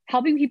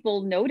 helping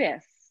people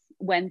notice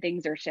when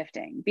things are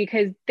shifting,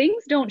 because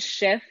things don't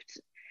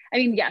shift. I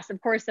mean, yes, of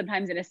course,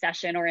 sometimes in a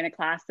session or in a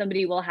class,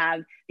 somebody will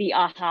have the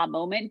aha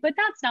moment, but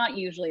that's not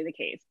usually the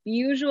case.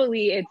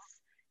 Usually it's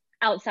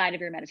outside of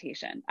your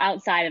meditation,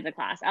 outside of the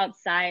class,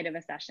 outside of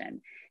a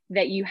session,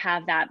 that you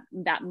have that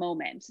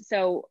moment.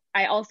 So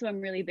I also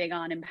am really big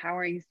on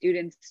empowering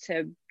students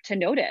to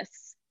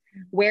notice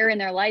where in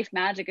their life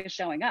magic is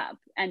showing up,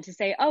 and to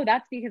say, oh,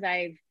 that's because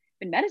I've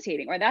been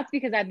meditating, or that's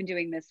because I've been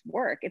doing this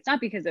work. It's not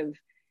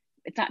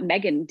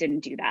Megan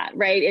didn't do that,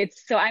 right?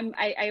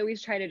 I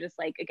always try to just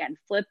like, again,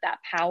 flip that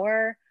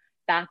power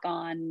back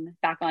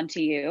onto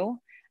you,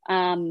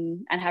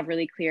 and have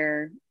really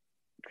clear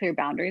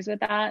boundaries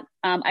with that.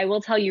 I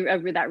will tell you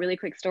that really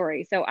quick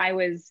story. So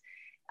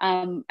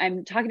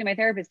I'm talking to my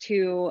therapist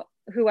who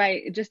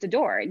I just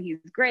adore, and he's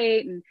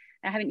great. And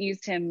I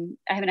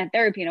haven't had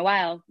therapy in a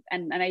while.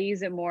 And I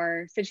use it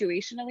more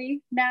situationally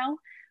now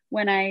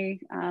when I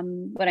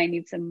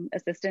need some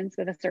assistance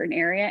with a certain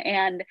area.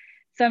 And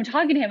so I'm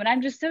talking to him, and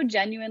I'm just so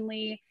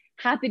genuinely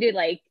happy to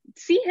like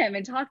see him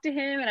and talk to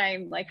him. And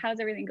I'm like, how's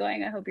everything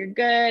going? I hope you're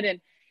good.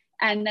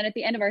 And then at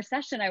the end of our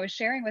session, I was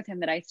sharing with him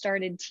that I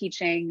started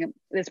teaching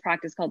this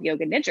practice called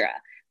Yoga Nidra,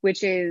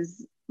 which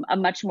is a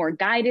much more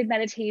guided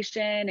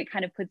meditation. It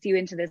kind of puts you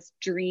into this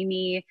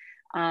dreamy,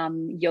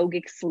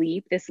 yogic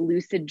sleep, this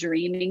lucid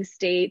dreaming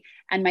state.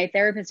 And my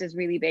therapist is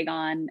really big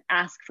on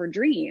ask for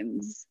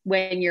dreams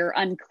when you're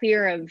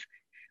unclear of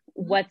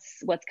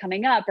what's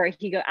coming up, or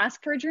he go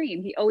ask for a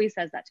dream. He always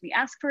says that to me,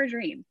 ask for a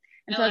dream.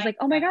 And so I was like,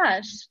 oh my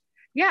gosh,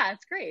 yeah,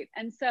 it's great.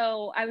 And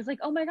so I was like,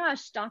 oh my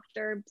gosh,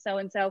 Dr.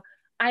 So-and-so,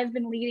 I've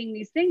been leading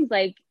these things.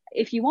 Like,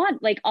 if you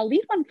want, like, I'll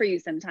lead one for you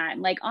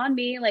sometime, like on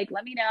me, like,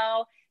 let me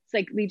know. It's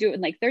like, we do it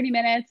in like 30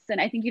 minutes and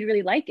I think you'd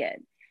really like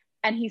it.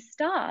 And he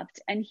stopped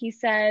and he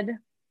said,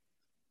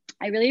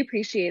 I really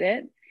appreciate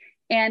it.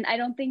 And I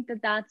don't think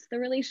that that's the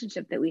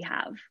relationship that we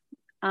have.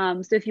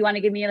 So if you want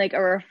to give me like a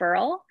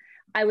referral,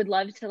 I would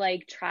love to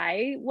like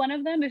try one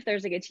of them. If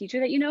there's like a teacher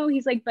that,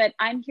 he's like, but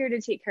I'm here to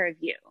take care of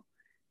you.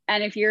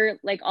 And if you're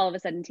like all of a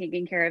sudden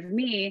taking care of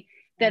me,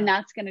 then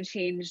that's going to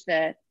change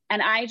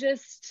and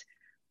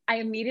I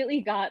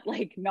immediately got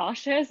like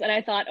nauseous and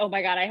I thought, oh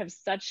my God, I have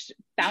such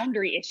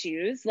boundary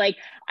issues. Like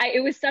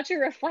it was such a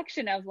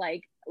reflection of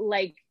like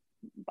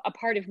a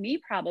part of me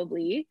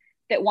probably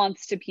that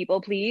wants to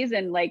people please.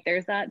 And like,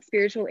 there's that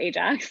spiritual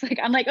Ajax. Like,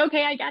 I'm like,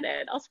 okay, I get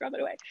it. I'll scrub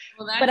it away.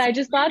 Well, but I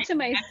just thought to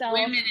myself,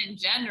 women in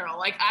general,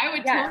 like I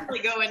would totally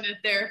go into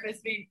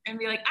therapist and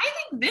be like, I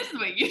think this is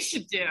what you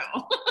should do.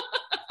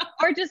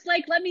 Or just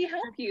like, let me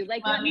help you.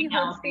 Like, let me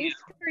hold space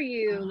for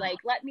you. Like,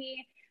 let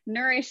me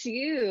nourish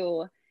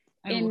you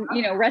in,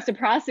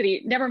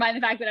 reciprocity. Never mind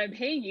the fact that I'm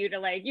paying you to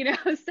like,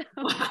 so,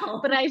 wow.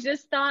 But I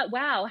just thought,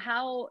 wow,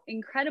 how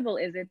incredible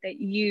is it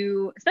that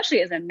you,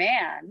 especially as a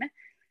man,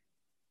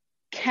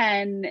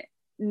 can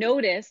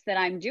notice that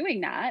I'm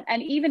doing that.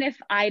 And even if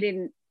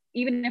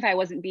I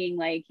wasn't being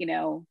like,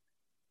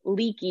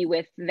 leaky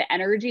with the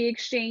energy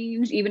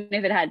exchange, even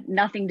if it had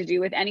nothing to do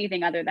with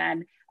anything other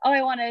than, oh,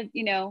 I want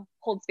to,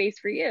 hold space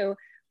for you.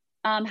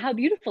 How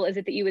beautiful is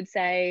it that you would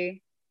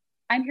say,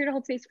 I'm here to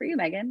hold space for you,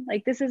 Megan.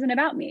 Like, this isn't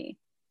about me,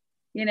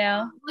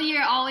 Well,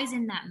 you're always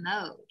in that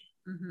mode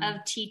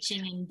of teaching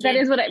and giving. That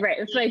is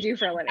that's what I do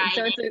for a living.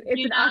 So it's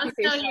an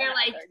occupation. So you're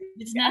like,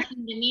 it's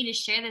nothing to me to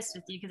share this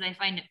with you because I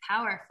find it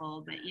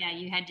powerful. But yeah,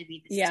 you had to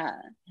be in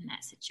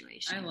that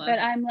situation. I love but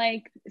it. I'm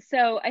like,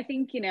 so I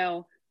think,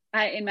 in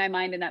my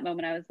mind in that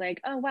moment, I was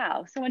like, oh,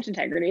 wow, so much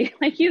integrity.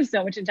 Like, you have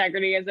so much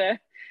integrity as a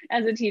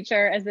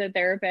teacher, as a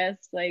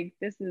therapist. Like,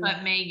 this is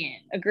but Megan,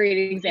 a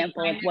great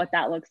example of what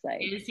that looks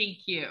like. Is he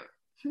cute?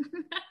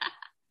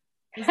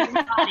 He's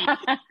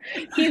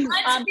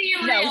let's be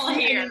real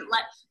here.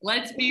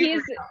 Let's be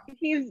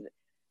real.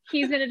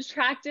 He's an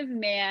attractive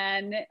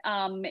man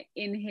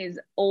in his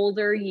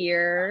older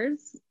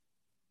years.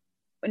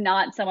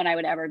 Not someone I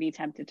would ever be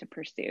tempted to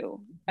pursue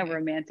a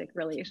romantic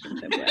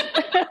relationship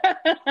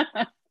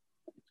with.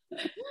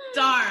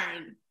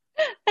 Darn.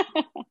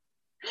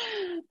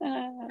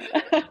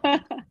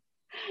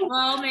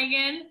 Well,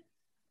 Megan,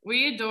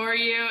 we adore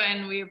you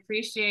and we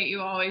appreciate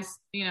you always,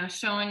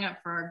 showing up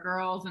for our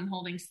girls and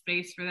holding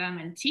space for them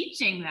and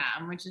teaching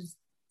them, which is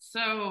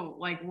so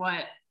like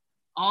what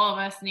all of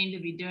us need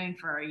to be doing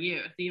for our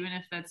youth, even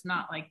if that's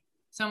not like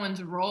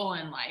someone's role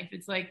in life.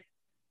 It's like,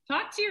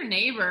 talk to your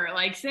neighbor,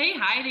 like say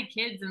hi to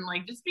kids and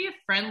like just be a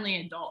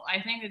friendly adult.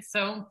 I think it's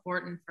so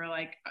important for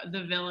like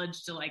the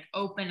village to like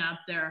open up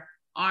their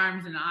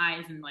arms and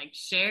eyes and like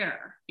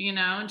share, and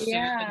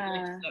share the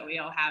gifts that we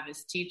all have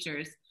as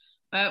teachers.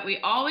 But we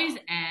always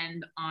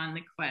end on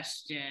the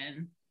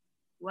question,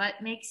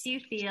 what makes you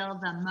feel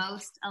the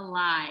most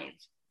alive?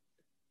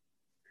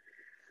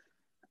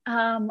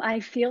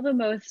 I feel the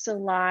most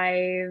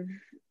alive.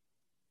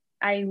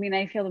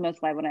 I feel the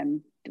most alive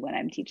when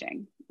I'm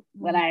teaching.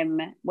 When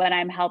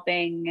I'm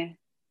helping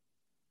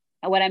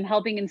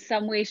in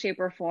some way, shape,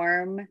 or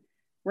form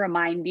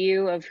remind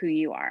you of who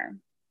you are.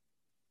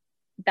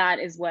 That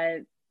is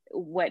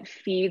what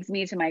feeds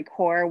me to my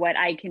core, what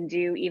I can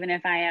do, even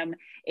if I am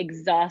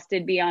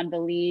exhausted beyond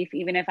belief,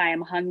 even if I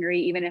am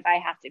hungry, even if I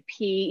have to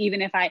pee,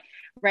 even if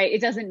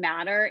it doesn't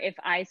matter if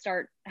I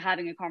start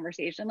having a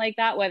conversation like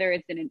that, whether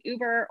it's in an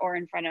Uber or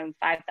in front of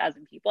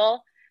 5,000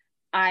 people,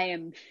 I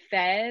am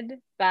fed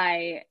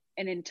by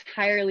an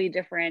entirely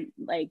different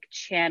like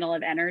channel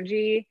of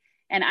energy.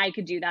 And I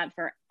could do that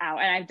for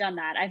hours. And I've done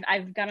that.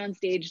 I've gone on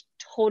stage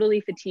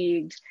totally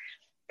fatigued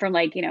from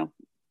like,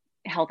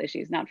 health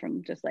issues, not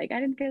from just like,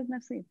 I didn't get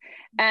enough sleep.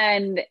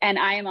 And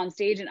I am on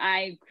stage and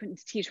I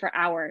couldn't teach for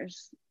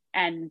hours.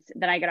 And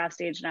then I get off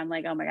stage and I'm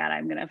like, oh my God,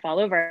 I'm going to fall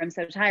over. I'm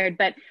so tired.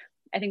 But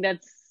I think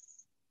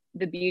that's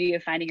the beauty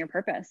of finding your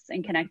purpose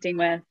and connecting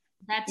with,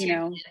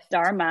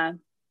 Dharma.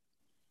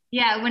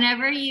 Yeah.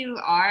 Whenever you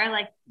are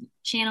like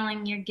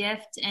channeling your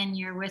gift and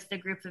you're with a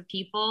group of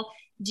people,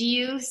 do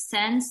you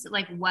sense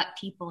like what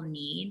people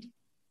need?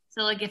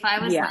 So like if I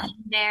was lying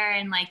there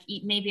and like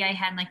maybe I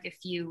had like a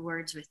few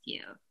words with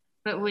you,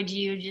 but would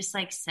you just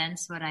like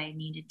sense what I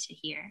needed to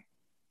hear?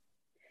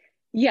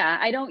 Yeah,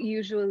 I don't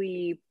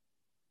usually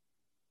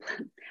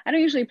plan. I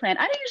don't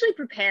usually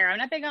prepare. I'm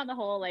not big on the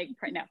whole like,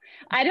 no,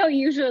 I don't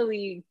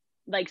usually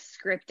like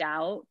script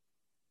out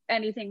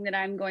anything that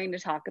I'm going to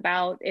talk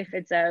about. If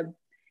it's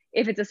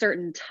a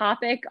certain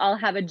topic, I'll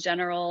have a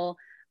general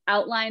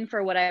outline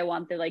for what I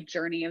want the like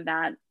journey of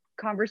that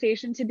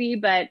conversation to be.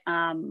 But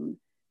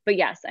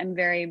yes, I'm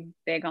very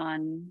big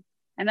on,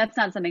 and that's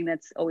not something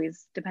that's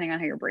always, depending on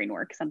how your brain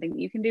works, something that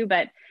you can do,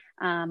 but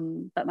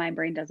my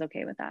brain does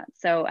okay with that.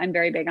 So I'm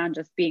very big on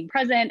just being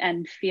present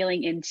and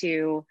feeling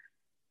into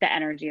the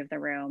energy of the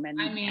room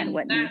and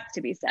what needs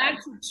to be said.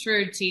 That's a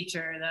true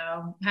teacher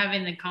though,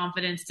 having the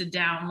confidence to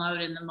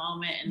download in the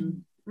moment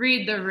and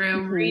read the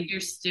room, read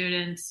your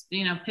students,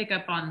 pick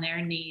up on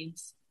their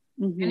needs.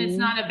 And it's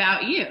not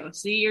about you.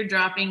 See, you're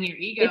dropping your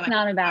ego. It's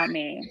not about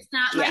me. It's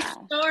not my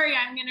story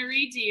I'm going to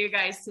read to you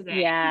guys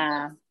today.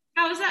 Yeah.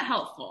 How is that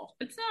helpful?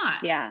 It's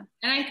not. Yeah.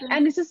 And I think,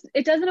 and it's just,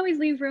 it doesn't always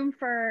leave room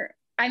for,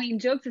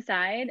 jokes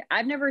aside,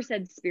 I've never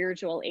said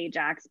spiritual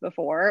Ajax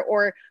before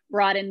or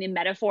brought in the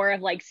metaphor of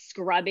like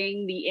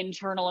scrubbing the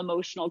internal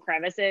emotional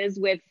crevices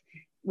with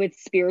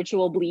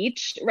spiritual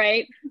bleach,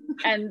 right?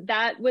 And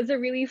that was a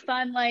really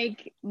fun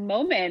like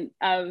moment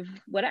of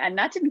and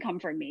that didn't come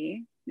from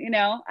me.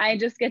 I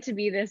just get to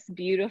be this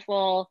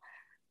beautiful,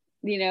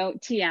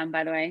 TM,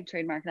 by the way,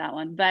 trademark that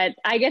one, but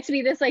I get to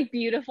be this like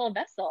beautiful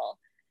vessel.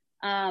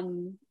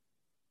 And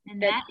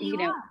that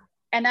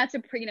and that's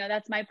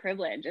that's my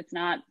privilege. It's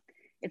not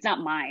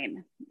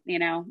mine.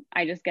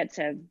 I just get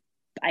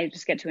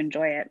to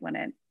enjoy it when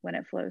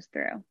it flows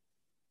through.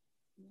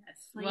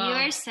 Yes. Well, you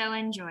are so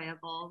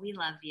enjoyable. We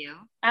love you.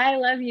 I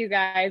love you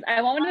guys.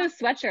 I want one of those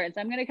sweatshirts.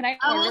 Can I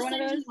order one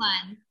of those?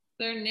 One.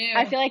 They're new.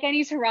 I feel like I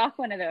need to rock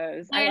one of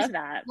those. I love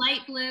that.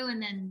 Light blue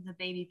and then the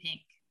baby pink.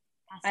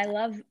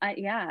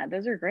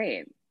 Those are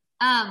great.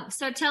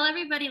 So tell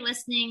everybody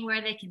listening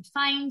where they can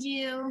find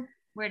you,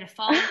 where to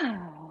follow.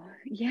 Oh,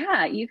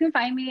 yeah, you can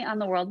find me on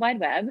the World Wide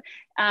Web.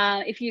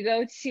 If you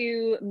go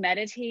to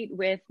Meditate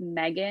with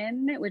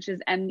Megan, which is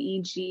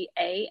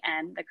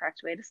MEGAN, the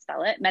correct way to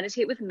spell it,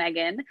 Meditate with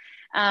Megan.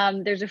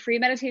 There's a free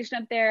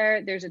meditation up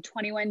there. There's a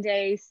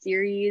 21-day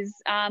series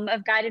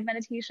of guided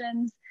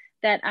meditations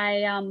that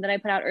I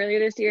put out earlier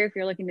this year. If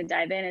you're looking to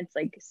dive in, it's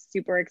like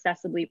super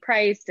accessibly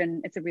priced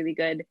and it's a really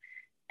good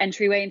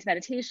entryway into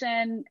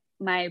meditation.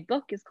 My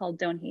book is called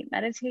Don't Hate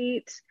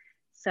Meditate.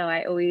 So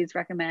I always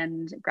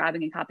recommend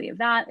grabbing a copy of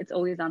that. It's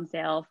always on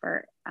sale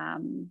for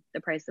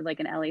the price of like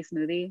an LA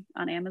smoothie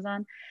on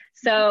Amazon.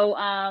 So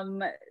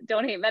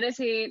Don't Hate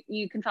Meditate.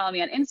 You can follow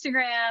me on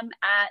Instagram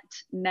at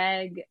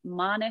Meg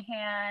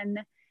Monahan,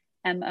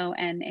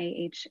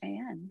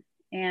 MONAHAN.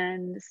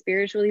 And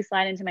spiritually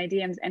slide into my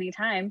DMs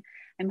anytime.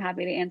 I'm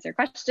happy to answer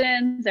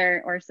questions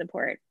or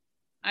support.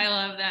 I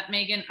love that,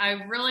 Megan. I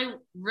really,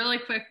 really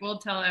quick will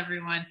tell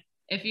everyone,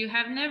 if you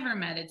have never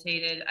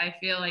meditated, I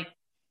feel like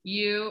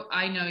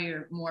I know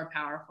you're more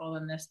powerful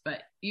than this,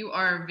 but you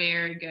are a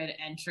very good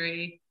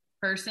entry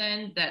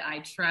person that I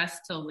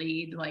trust to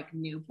lead like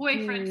new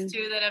boyfriends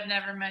too that have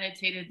never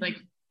meditated. Like,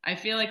 I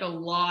feel like a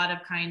lot of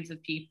kinds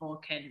of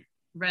people can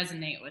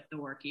resonate with the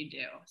work you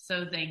do.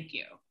 So thank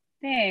you.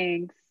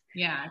 Thanks.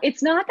 Yeah.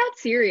 It's not that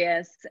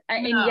serious.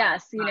 And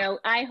yes,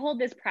 I hold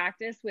this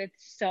practice with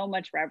so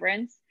much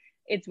reverence.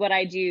 It's what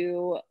I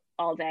do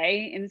all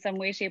day in some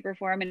way, shape, or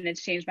form, and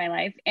it's changed my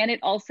life. And it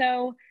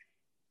also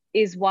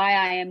is why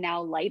I am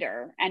now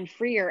lighter and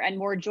freer and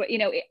more joy.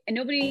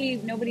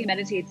 Nobody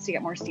meditates to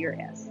get more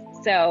serious.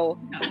 So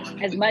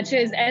as much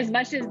as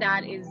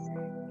that is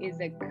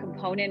a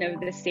component of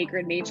the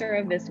sacred nature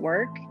of this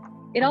work,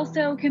 it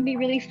also can be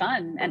really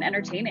fun and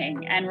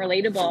entertaining and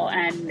relatable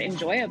and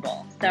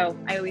enjoyable. So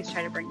I always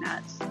try to bring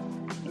that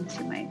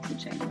into my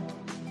teaching.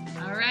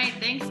 All right.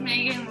 Thanks,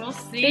 Megan. We'll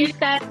see you. Thanks,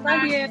 guys.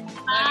 Love you.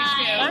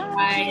 Bye.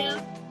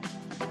 Bye.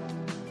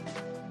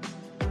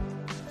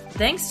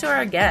 Thanks to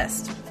our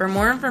guest. For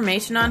more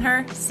information on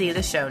her, see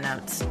the show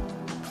notes.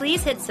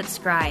 Please hit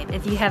subscribe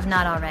if you have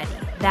not already.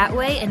 That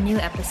way, a new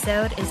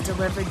episode is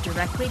delivered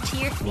directly to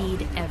your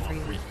feed every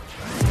week.